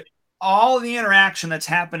listening to all the interaction that's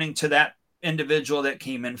happening to that individual that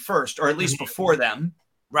came in first, or at least before them.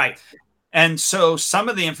 Right. And so some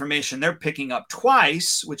of the information they're picking up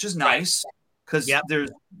twice, which is nice, because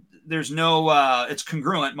there's no, it's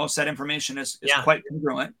congruent. Most of that information is quite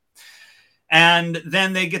congruent. And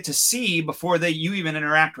then they get to see, before you even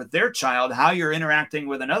interact with their child, how you're interacting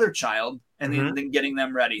with another child, and then getting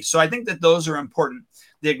them ready. So I think that those are important.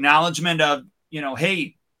 The acknowledgement of,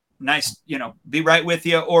 hey, nice, be right with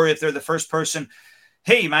you. Or if they're the first person,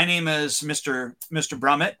 hey, my name is Mr.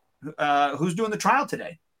 Brumitt. Who's doing the trial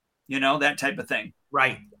today? That type of thing.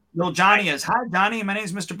 Right. Little Johnny is, hi, Johnny, my name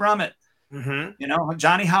is Mr. Brumitt.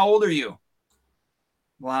 Johnny, how old are you?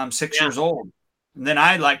 Well, I'm 6 years old. And then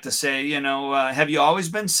I'd like to say, have you always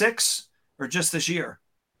been 6 or just this year?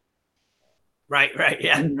 Right.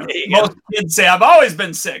 Yeah. Most kids say, I've always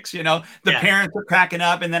been 6, the parents are cracking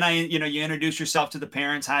up. And then you introduce yourself to the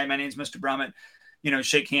parents. Hi, my name's Mr. Brumitt,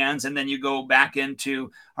 shake hands. And then you go back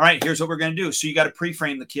into, all right, here's what we're going to do. So you got to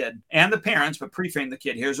pre-frame the kid and the parents, but pre-frame the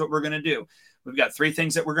kid. Here's what we're going to do. We've got 3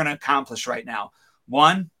 things that we're going to accomplish right now.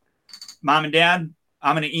 1, Mom and Dad,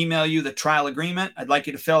 I'm going to email you the trial agreement. I'd like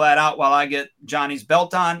you to fill that out while I get Johnny's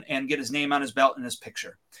belt on and get his name on his belt and his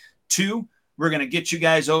picture. 2, we're going to get you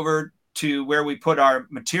guys over to where we put our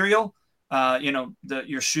material,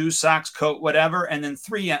 your shoes, socks, coat, whatever. And then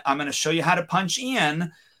 3, I'm going to show you how to punch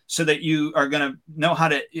in so that you are going to know how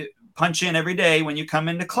to punch in every day when you come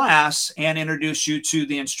into class, and introduce you to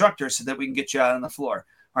the instructor so that we can get you out on the floor.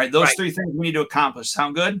 All right. Those 3 things we need to accomplish.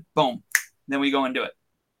 Sound good? Boom. Then we go and do it.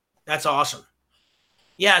 That's awesome.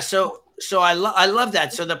 Yeah. So I love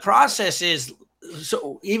that. So the process is,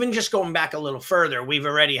 so even just going back a little further, we've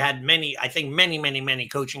already had many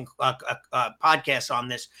coaching podcasts on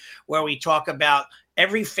this, where we talk about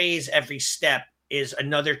every phase, every step is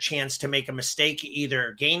another chance to make a mistake,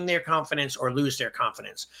 either gain their confidence or lose their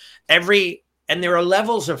confidence. And there are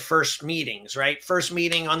levels of first meetings, right? First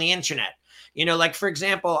meeting on the internet. Like, for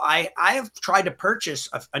example, I have tried to purchase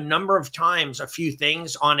a number of times a few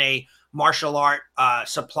things on a martial art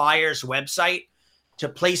supplier's website to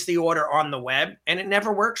place the order on the web, and it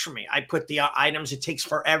never works for me. I put the items, it takes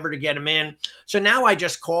forever to get them in. So now I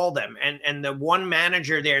just call them, and the one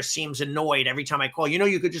manager there seems annoyed every time I call.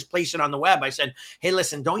 You could just place it on the web. I said, hey,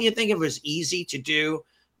 listen, don't you think if it was easy to do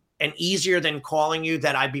and easier than calling you,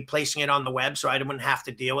 that I'd be placing it on the web so I wouldn't have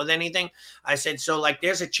to deal with anything? I said, so like,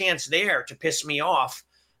 there's a chance there to piss me off.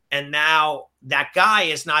 And now that guy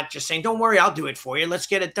is not just saying, don't worry, I'll do it for you. Let's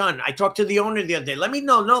get it done. I talked to the owner the other day. Let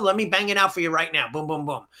me bang it out for you right now. Boom, boom,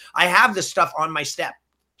 boom. I have the stuff on my step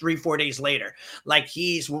 3-4 days later. Like,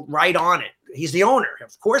 he's right on it. He's the owner.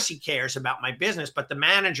 Of course he cares about my business, but the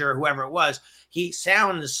manager, whoever it was, he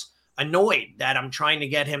sounds annoyed that I'm trying to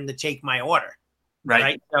get him to take my order.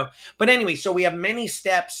 Right. So, but anyway, so we have many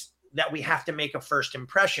steps that we have to make a first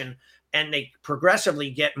impression, and they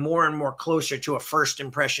progressively get more and more closer to a first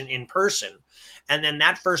impression in person. And then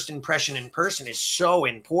that first impression in person is so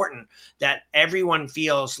important that everyone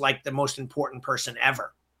feels like the most important person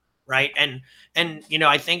ever. Right. And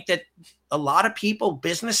I think that a lot of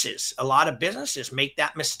businesses make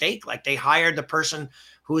that mistake. Like, they hired the person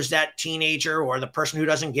who's that teenager, or the person who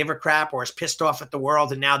doesn't give a crap or is pissed off at the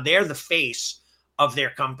world, and now they're the face of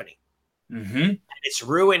their company. Mm-hmm. And it's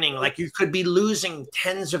ruining. Like, you could be losing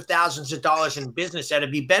tens of thousands of dollars in business.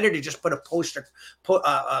 That'd be better to just put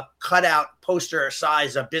a cutout poster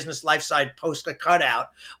size, a business life size poster cutout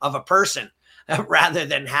of a person, rather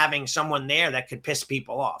than having someone there that could piss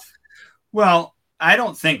people off. Well, I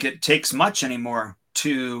don't think it takes much anymore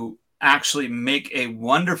to actually make a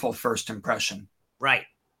wonderful first impression. Right.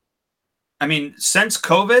 I mean, since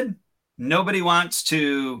COVID, nobody wants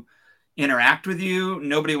to interact with you.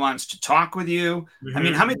 Nobody wants to talk with you. Mm-hmm. I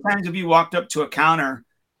mean, how many times have you walked up to a counter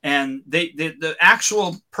and the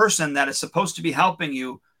actual person that is supposed to be helping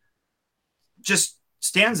you just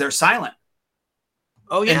stands there silent?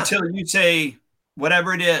 Oh, yeah. Until you say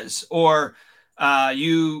whatever it is, or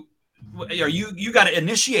you got to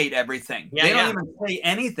initiate everything. Yeah, they don't even say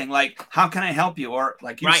anything like, how can I help you? Or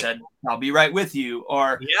like you said, I'll be right with you.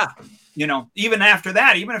 Or, even after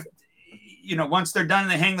that, even if, once they're done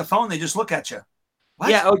and they hang the phone, they just look at you. What?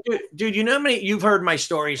 Yeah. Oh, dude, you've heard my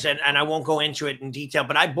stories, and I won't go into it in detail,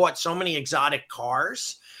 but I bought so many exotic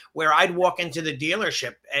cars where I'd walk into the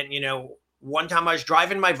dealership, and, one time I was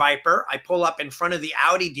driving my Viper. I pull up in front of the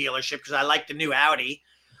Audi dealership because I like the new Audi.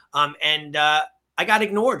 And I got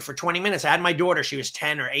ignored for 20 minutes. I had my daughter. She was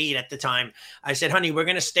 10 or 8 at the time. I said, honey, we're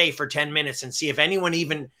going to stay for 10 minutes and see if anyone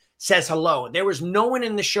even says hello. There was no one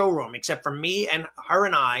in the showroom except for me and her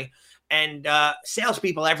and I, and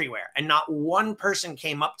salespeople everywhere. And not one person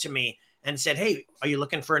came up to me and said, hey, are you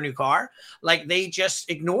looking for a new car? Like, they just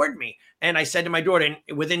ignored me. And I said to my daughter,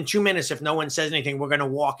 within 2 minutes, if no one says anything, we're going to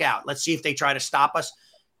walk out. Let's see if they try to stop us.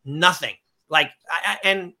 Nothing. Like,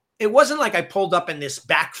 and it wasn't like I pulled up in this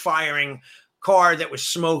backfiring car that was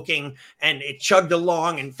smoking and it chugged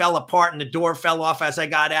along and fell apart and the door fell off as I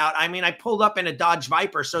got out. I mean, I pulled up in a Dodge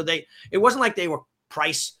Viper. So it wasn't like they were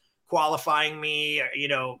price qualifying me, or,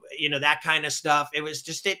 that kind of stuff. It was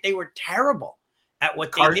just they were terrible at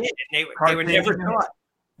what they did. And they were never taught.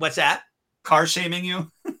 What's that? Car shaming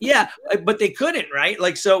you? Yeah, but they couldn't, right?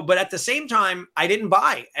 Like, so, but at the same time, I didn't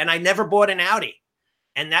buy, and I never bought an Audi.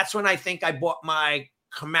 And that's when I think I bought my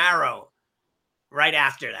Camaro right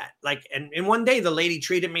after that. Like, and one day the lady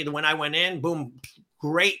treated me, when I went in, boom,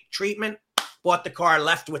 great treatment, bought the car,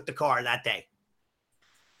 left with the car that day.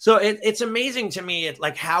 So it's amazing to me,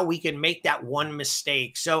 like, how we can make that one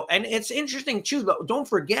mistake. So, and it's interesting too, but don't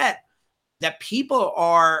forget that people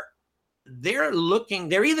they're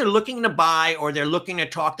either looking to buy, or they're looking to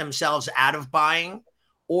talk themselves out of buying,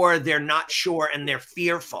 or they're not sure and they're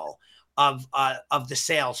fearful of the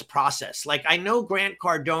sales process. Like, I know Grant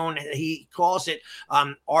Cardone, he calls it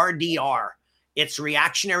RDR. It's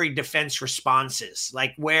reactionary defense responses,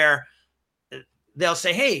 like where they'll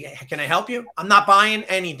say, hey, can I help you? I'm not buying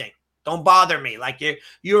anything. Don't bother me. Like,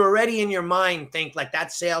 you're already in your mind think like,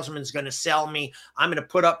 that salesman's going to sell me. I'm going to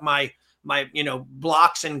put up my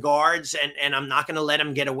blocks and guards, and I'm not going to let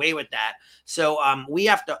him get away with that. So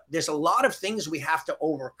there's a lot of things we have to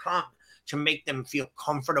overcome to make them feel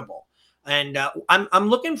comfortable. And I'm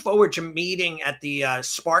looking forward to meeting at the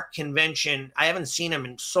Spark convention. I haven't seen him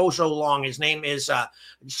in so long. His name is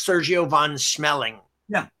Sergio von Schmeling.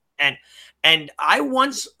 Yeah. And I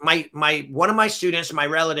once, one of my students, my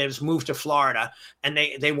relatives, moved to Florida, and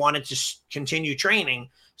they wanted to continue training.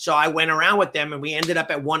 So I went around with them, and we ended up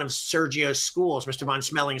at one of Sergio's schools, Mr. von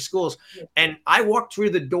Schmeling's schools. And I walked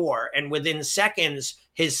through the door, and within seconds,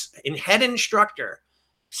 his head instructor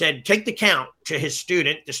said, "Take the count," to his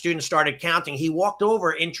student. The student started counting. He walked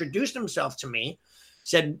over, introduced himself to me,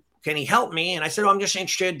 said, "Can he help me?" And I said, "Oh, I'm just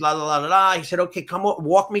interested, blah, blah, blah, blah, blah." He said, "Okay, come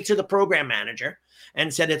walk me to the program manager,"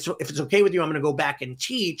 and said, "If it's okay with you, I'm going to go back and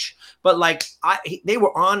teach." But like, they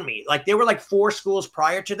were on me. Like, there were like 4 schools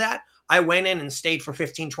prior to that. I went in and stayed for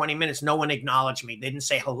 15, 20 minutes. No one acknowledged me. They didn't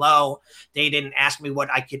say hello. They didn't ask me what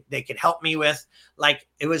they could help me with. Like,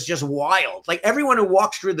 it was just wild. Like, everyone who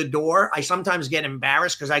walks through the door, I sometimes get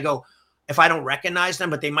embarrassed because I go, if I don't recognize them,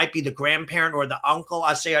 but they might be the grandparent or the uncle,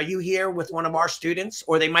 I'll say, "Are you here with one of our students?"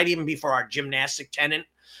 Or they might even be for our gymnastic tenant.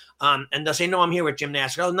 And they'll say, "No, I'm here with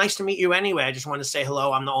gymnastics." "Oh, nice to meet you anyway. I just want to say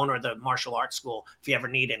hello. I'm the owner of the martial arts school if you ever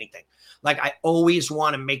need anything." Like, I always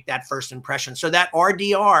want to make that first impression. So that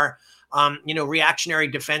RDR, reactionary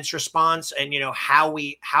defense response, and,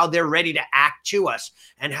 how they're ready to act to us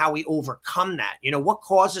and how we overcome that, what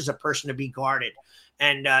causes a person to be guarded.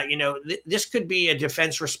 And, this could be a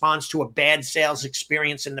defense response to a bad sales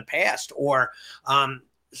experience in the past, or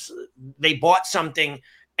they bought something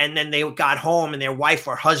and then they got home and their wife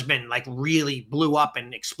or husband like really blew up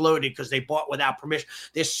and exploded because they bought without permission.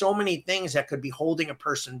 There's so many things that could be holding a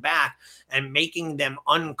person back and making them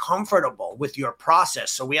uncomfortable with your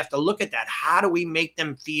process. So we have to look at that. How do we make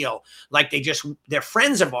them feel like they're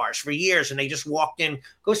friends of ours for years and they just walked in,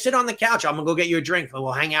 "Go sit on the couch. I'm gonna go get you a drink.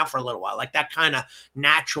 We'll hang out for a little while." Like that kind of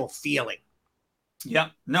natural feeling. Yeah,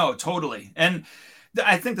 no, totally. And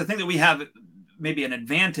I think the thing that we have maybe an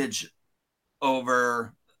advantage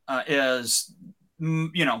over is,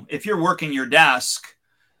 if you're working your desk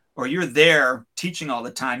or you're there teaching all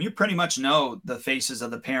the time, you pretty much know the faces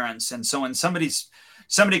of the parents. And so when somebody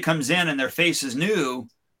comes in and their face is new,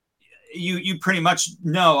 you pretty much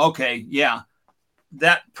know, okay, yeah,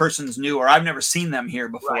 that person's new, or I've never seen them here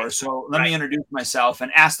before. Right. So let me introduce myself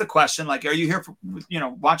and ask the question, like, "Are you here for,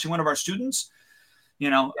 watching one of our students?"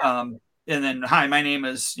 And then, "Hi, my name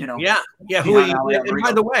is, Who are you?" And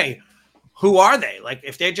by the way, who are they? Like,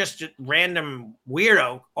 if they're just a random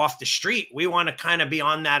weirdo off the street, we want to kind of be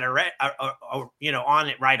on that, on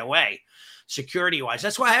it right away, security wise.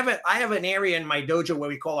 That's why I have an area in my dojo where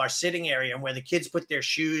we call our sitting area, where the kids put their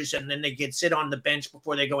shoes and then they get sit on the bench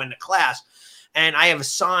before they go into class. And I have a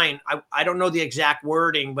sign. I don't know the exact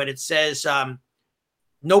wording, but it says,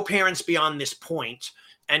 "No parents beyond this point."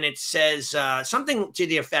 And it says something to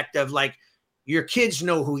the effect of like, your kids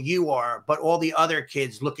know who you are, but all the other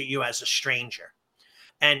kids look at you as a stranger.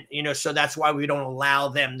 And, so that's why we don't allow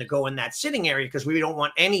them to go in that sitting area, because we don't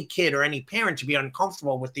want any kid or any parent to be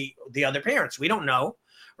uncomfortable with the other parents. We don't know,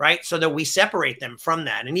 right? So that we separate them from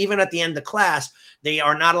that. And even at the end of class, they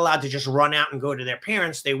are not allowed to just run out and go to their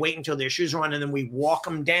parents. They wait until their shoes are on, and then we walk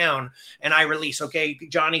them down and I release, "Okay,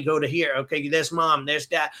 Johnny, go to here. Okay, there's mom, there's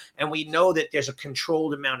dad." And we know that there's a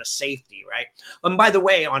controlled amount of safety, right? And by the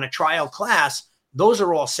way, on a trial class, those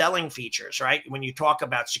are all selling features, right? When you talk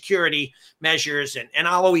about security measures, and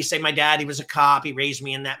I'll always say, my dad, he was a cop. He raised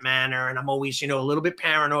me in that manner. And I'm always, a little bit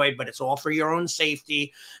paranoid, but it's all for your own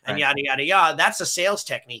safety and yada, yada, yada. That's a sales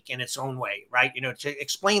technique in its own way, right? To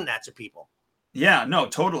explain that to people. Yeah, no,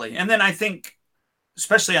 totally. And then I think,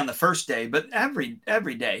 especially on the first day, but every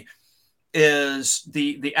day, is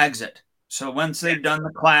the exit. So once they've done the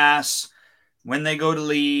class, when they go to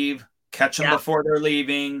leave, catch them before they're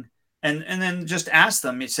leaving. And then just ask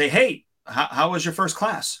them, you say, "Hey, how was your first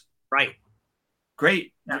class?" Right.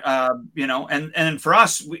 Great. Yeah. And for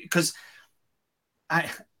us, because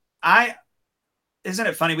isn't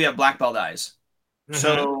it funny? We have black belt eyes. Mm-hmm.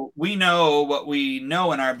 So we know what we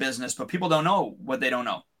know in our business, but people don't know what they don't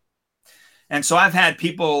know. And so I've had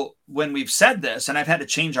people, when we've said this, and I've had to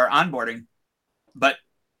change our onboarding, but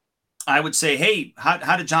I would say, "Hey,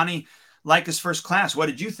 how did Johnny like his first class? What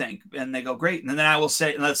did you think?" And they go, "Great." And then I will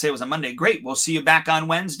say, let's say it was a Monday. "Great. We'll see you back on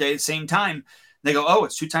Wednesday, same time." They go, "Oh,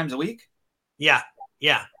 it's 2 times a week?" Yeah.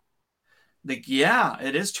 Yeah. Like, yeah,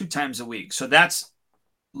 it is 2 times a week. So that's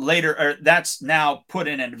later, or that's now put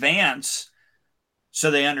in advance.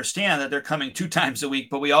 So they understand that they're coming 2 times a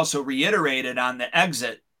week, but we also reiterated on the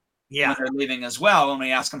exit when they're leaving as well. When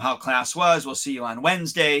we ask them how class was, "We'll see you on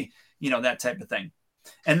Wednesday," that type of thing.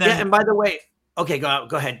 And then, and by the way, okay, go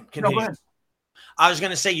ahead. No, go ahead. I was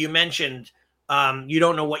going to say, you mentioned You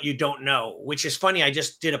don't know what you don't know, which is funny. I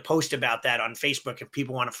just did a post about that on Facebook if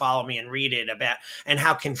people want to follow me and read it about, and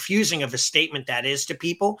how confusing of a statement that is to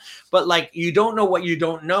people. But like, you don't know what you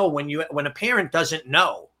don't know when a parent doesn't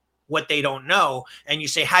know what they don't know, and you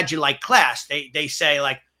say, how'd you like class? They say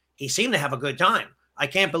like, he seemed to have a good time. I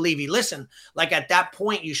can't believe he listened. Like, at that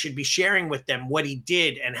point, you should be sharing with them what he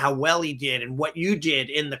did and how well he did and what you did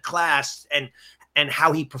in the class and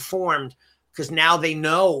how he performed, because now they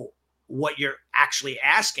know what you're actually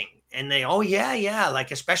asking. And they, oh yeah.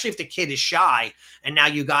 Like, especially if the kid is shy and now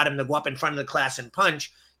you got him to go up in front of the class and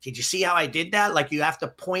punch. Did you see how I did that? Like, you have to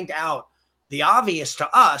point out the obvious to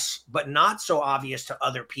us, but not so obvious to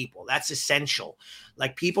other people. That's essential.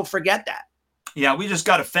 Like, people forget that. Yeah, we just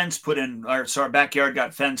got a fence put in. So our backyard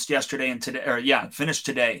got fenced yesterday and today, finished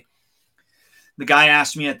today. The guy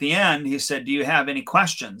asked me at the end, he said, do you have any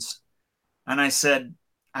questions? And I said,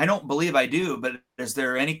 I don't believe I do, but is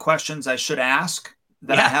there any questions I should ask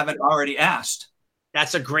that I haven't already asked?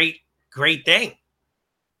 That's a great thing.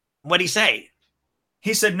 What'd he say?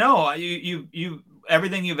 He said, no, you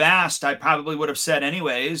everything you've asked, I probably would have said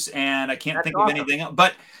anyways, and I can't think of anything else.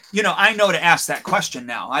 But, I know to ask that question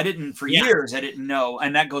now. I didn't for years. I didn't know.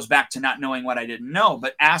 And that goes back to not knowing what I didn't know,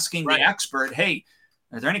 but asking the expert, hey,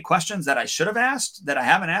 are there any questions that I should have asked that I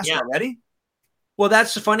haven't asked already? Well,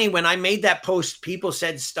 that's funny. When I made that post, people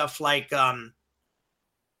said stuff like,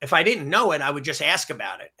 if I didn't know it, I would just ask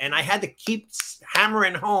about it. And I had to keep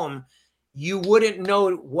hammering home, you wouldn't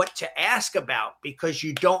know what to ask about because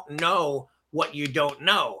you don't know what you don't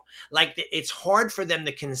know. Like, it's hard for them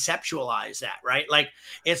to conceptualize that, right? Like,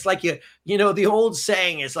 it's like, the old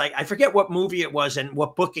saying is like, I forget what movie it was and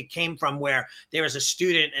what book it came from, where there was a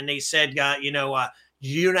student and they said, you know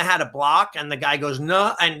how to block? And the guy goes,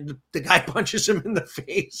 no. And the guy punches him in the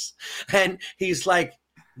face. And he's like,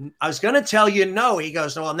 I was going to tell you no. He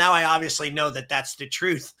goes, well, now I obviously know that that's the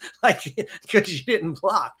truth. Like, because you didn't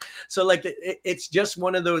block. So like, it's just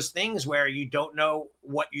one of those things where you don't know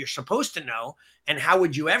what you're supposed to know. And how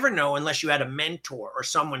would you ever know unless you had a mentor or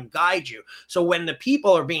someone guide you? So when the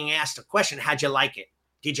people are being asked a question, how'd you like it?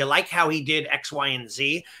 Did you like how he did X, Y, and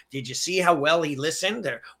Z? Did you see how well he listened?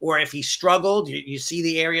 Or if he struggled, you see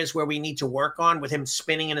the areas where we need to work on with him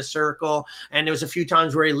spinning in a circle. And there was a few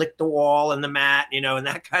times where he licked the wall and the mat, and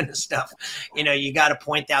that kind of stuff. You got to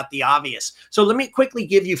point out the obvious. So let me quickly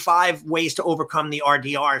give you 5 ways to overcome the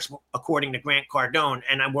RDRs, according to Grant Cardone.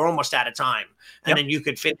 And we're almost out of time. And then you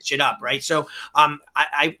could finish it up, right? So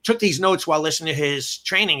I took these notes while listening to his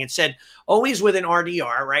training. It said, always with an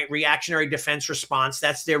RDR, right? Reactionary defense response.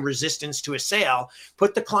 That's their resistance to a sale.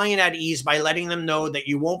 Put the client at ease by letting them know that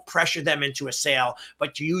you won't pressure them into a sale,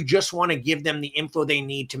 but you just want to give them the info they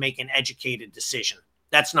need to make an educated decision.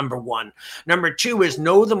 That's number 1. Number 2 is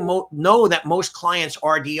know that most clients'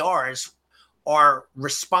 RDRs are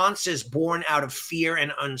responses born out of fear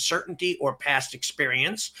and uncertainty or past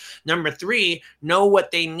experience. Number 3, know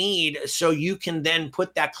what they need so you can then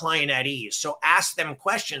put that client at ease. So ask them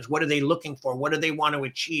questions. What are they looking for? What do they want to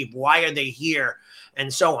achieve? Why are they here?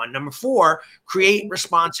 And so on. Number 4, create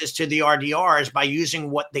responses to the RDRs by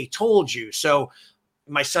using what they told you. So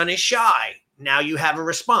my son is shy. Now you have a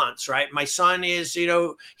response, right? My son is,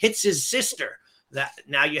 hits his sister. That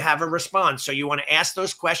now you have a response. So you want to ask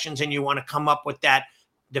those questions and you want to come up with that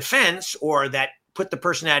defense or that put the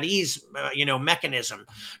person at ease, mechanism.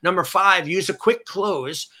 Number 5, use a quick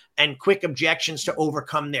close and quick objections to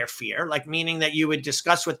overcome their fear. Like, meaning that you would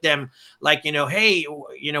discuss with them, like, hey,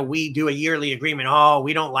 we do a yearly agreement. Oh,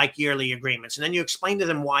 we don't like yearly agreements. And then you explain to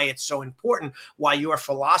them why it's so important, why your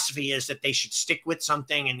philosophy is that they should stick with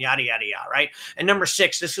something and yada, yada, yada, right? And number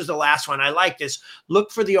 6, this was the last one I liked, is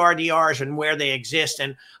look for the RDRs and where they exist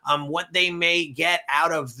and what they may get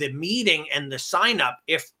out of the meeting and the sign up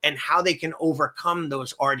and how they can overcome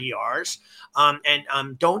those RDRs.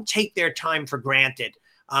 And don't take their time for granted.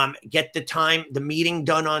 Get the meeting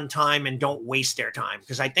done on time and don't waste their time.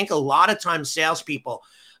 Because I think a lot of times salespeople,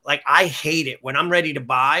 like, I hate it when I'm ready to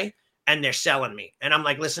buy and they're selling me. And I'm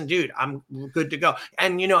like, listen, dude, I'm good to go.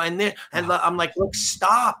 And, I'm like, look,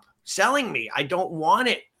 stop selling me. I don't want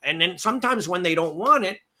it. And then sometimes when they don't want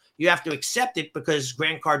it, you have to accept it, because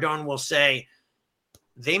Grant Cardone will say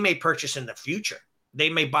they may purchase in the future. They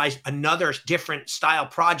may buy another different style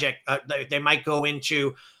project. They might go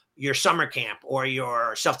into your summer camp or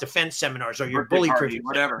your self-defense seminars or your bully party,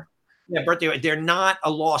 whatever. Yeah, birthday. They're not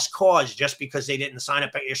a lost cause just because they didn't sign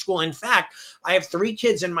up at your school. In fact, I have 3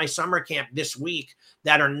 kids in my summer camp this week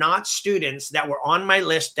that are not students that were on my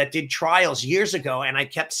list that did trials years ago. And I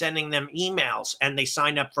kept sending them emails and they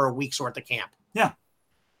signed up for a week's worth of camp. Yeah.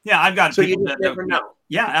 Yeah, I've got So people you just never know.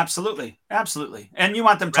 Yeah, absolutely. Absolutely. And you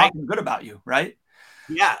want them talking good about you, right?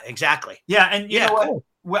 Yeah, exactly. Yeah. And you know what? Cool.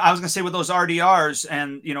 I was going to say with those RDRs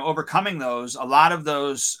and, overcoming those, a lot of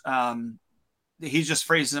those, he's just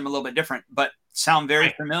phrasing them a little bit different, but sound very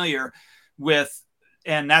familiar with,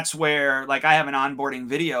 and that's where, like, I have an onboarding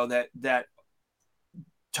video that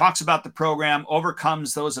talks about the program,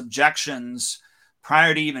 overcomes those objections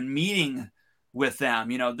prior to even meeting with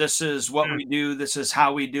them. This is what we do. This is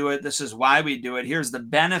how we do it. This is why we do it. Here's the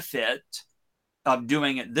benefit of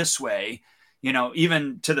doing it this way,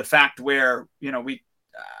 even to the fact where,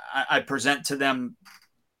 I present to them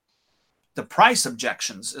the price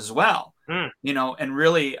objections as well, and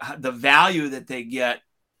really the value that they get.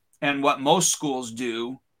 And what most schools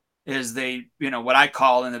do is they, what I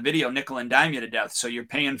call in the video, nickel and dime you to death. So you're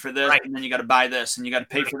paying for this, and then you got to buy this, and you got to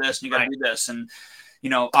pay for this, and you got to do this. And,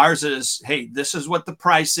 ours is, hey, this is what the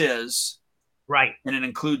price is. Right. And it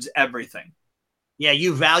includes everything. Yeah,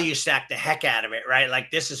 you value stack the heck out of it, right?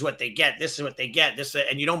 Like, this is what they get. This is what they get.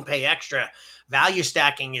 And you don't pay extra. Value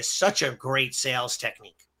stacking is such a great sales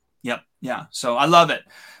technique. Yep. Yeah. So I love it.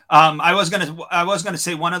 I was gonna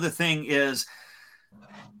say one other thing is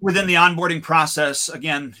within the onboarding process.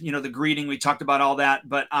 Again, the greeting, we talked about all that,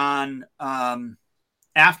 but on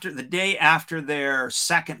after the day after their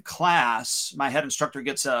second class, my head instructor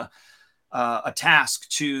gets a task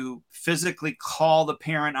to physically call the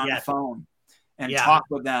parent on the phone and talk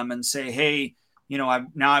with them and say, hey,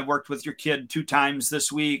 I've worked with your kid 2 times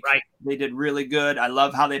this week. Right. They did really good. I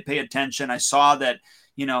love how they pay attention. I saw that,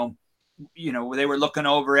 they were looking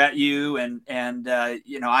over at you and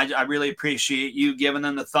I really appreciate you giving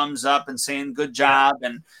them the thumbs up and saying good job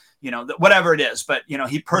and, whatever it is, but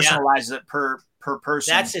he personalizes it per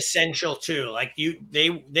person. That's essential too. Like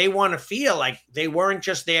they want to feel like they weren't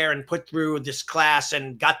just there and put through this class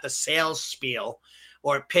and got the sales spiel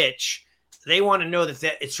or pitch. They want to know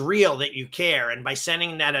that it's real, that you care. And by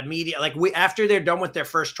sending that immediate, like after they're done with their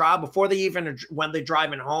first trial, when they're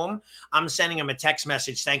driving home, I'm sending them a text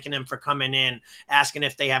message, thanking them for coming in, asking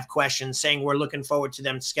if they have questions, saying we're looking forward to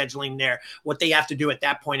them scheduling what they have to do at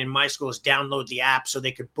that point in my school is download the app so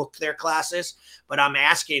they could book their classes. But I'm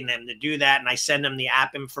asking them to do that. And I send them the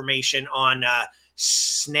app information on,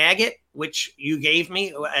 Snagit, which you gave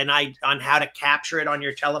me, and on how to capture it on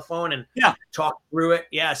your telephone and talk through it.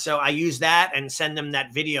 Yeah. So I use that and send them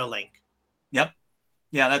that video link. Yep.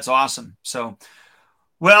 Yeah, that's awesome. So,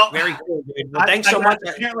 well, very cool, dude. Well, thanks so much.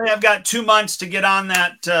 Apparently I've got 2 months to get on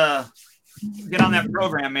that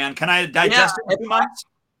program, man. Can I digest it in 2 months?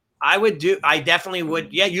 I definitely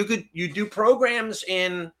would. Yeah, you do programs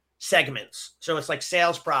in segments. So it's like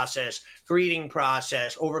sales process, greeting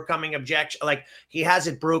process, overcoming objection. Like he has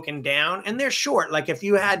it broken down and they're short. Like if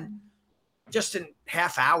you had just a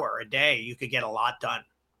half hour a day, you could get a lot done.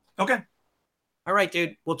 Okay. All right,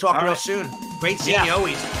 dude. We'll talk real soon. Great seeing you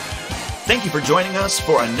always. Thank you for joining us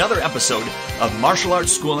for another episode of Martial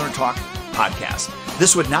Arts School Owner Talk podcast.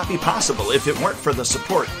 This would not be possible if it weren't for the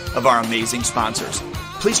support of our amazing sponsors.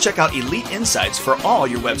 Please check out Elite Insights for all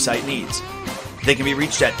your website needs. They can be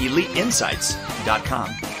reached at eliteinsights.com.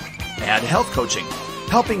 Add Health Coaching,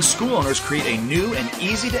 helping school owners create a new and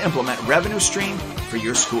easy to implement revenue stream for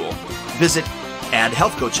your school. Visit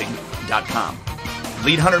addhealthcoaching.com.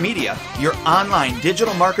 Lead Hunter Media, your online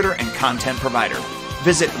digital marketer and content provider.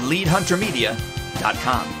 Visit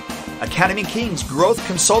leadhuntermedia.com. Academy Kings Growth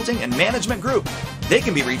Consulting and Management Group. They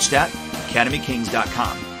can be reached at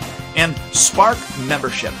academykings.com. And Spark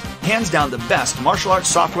Membership, hands down the best martial arts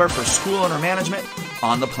software for school owner management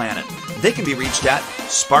on the planet. They can be reached at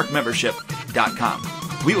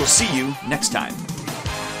sparkmembership.com. We will see you next time.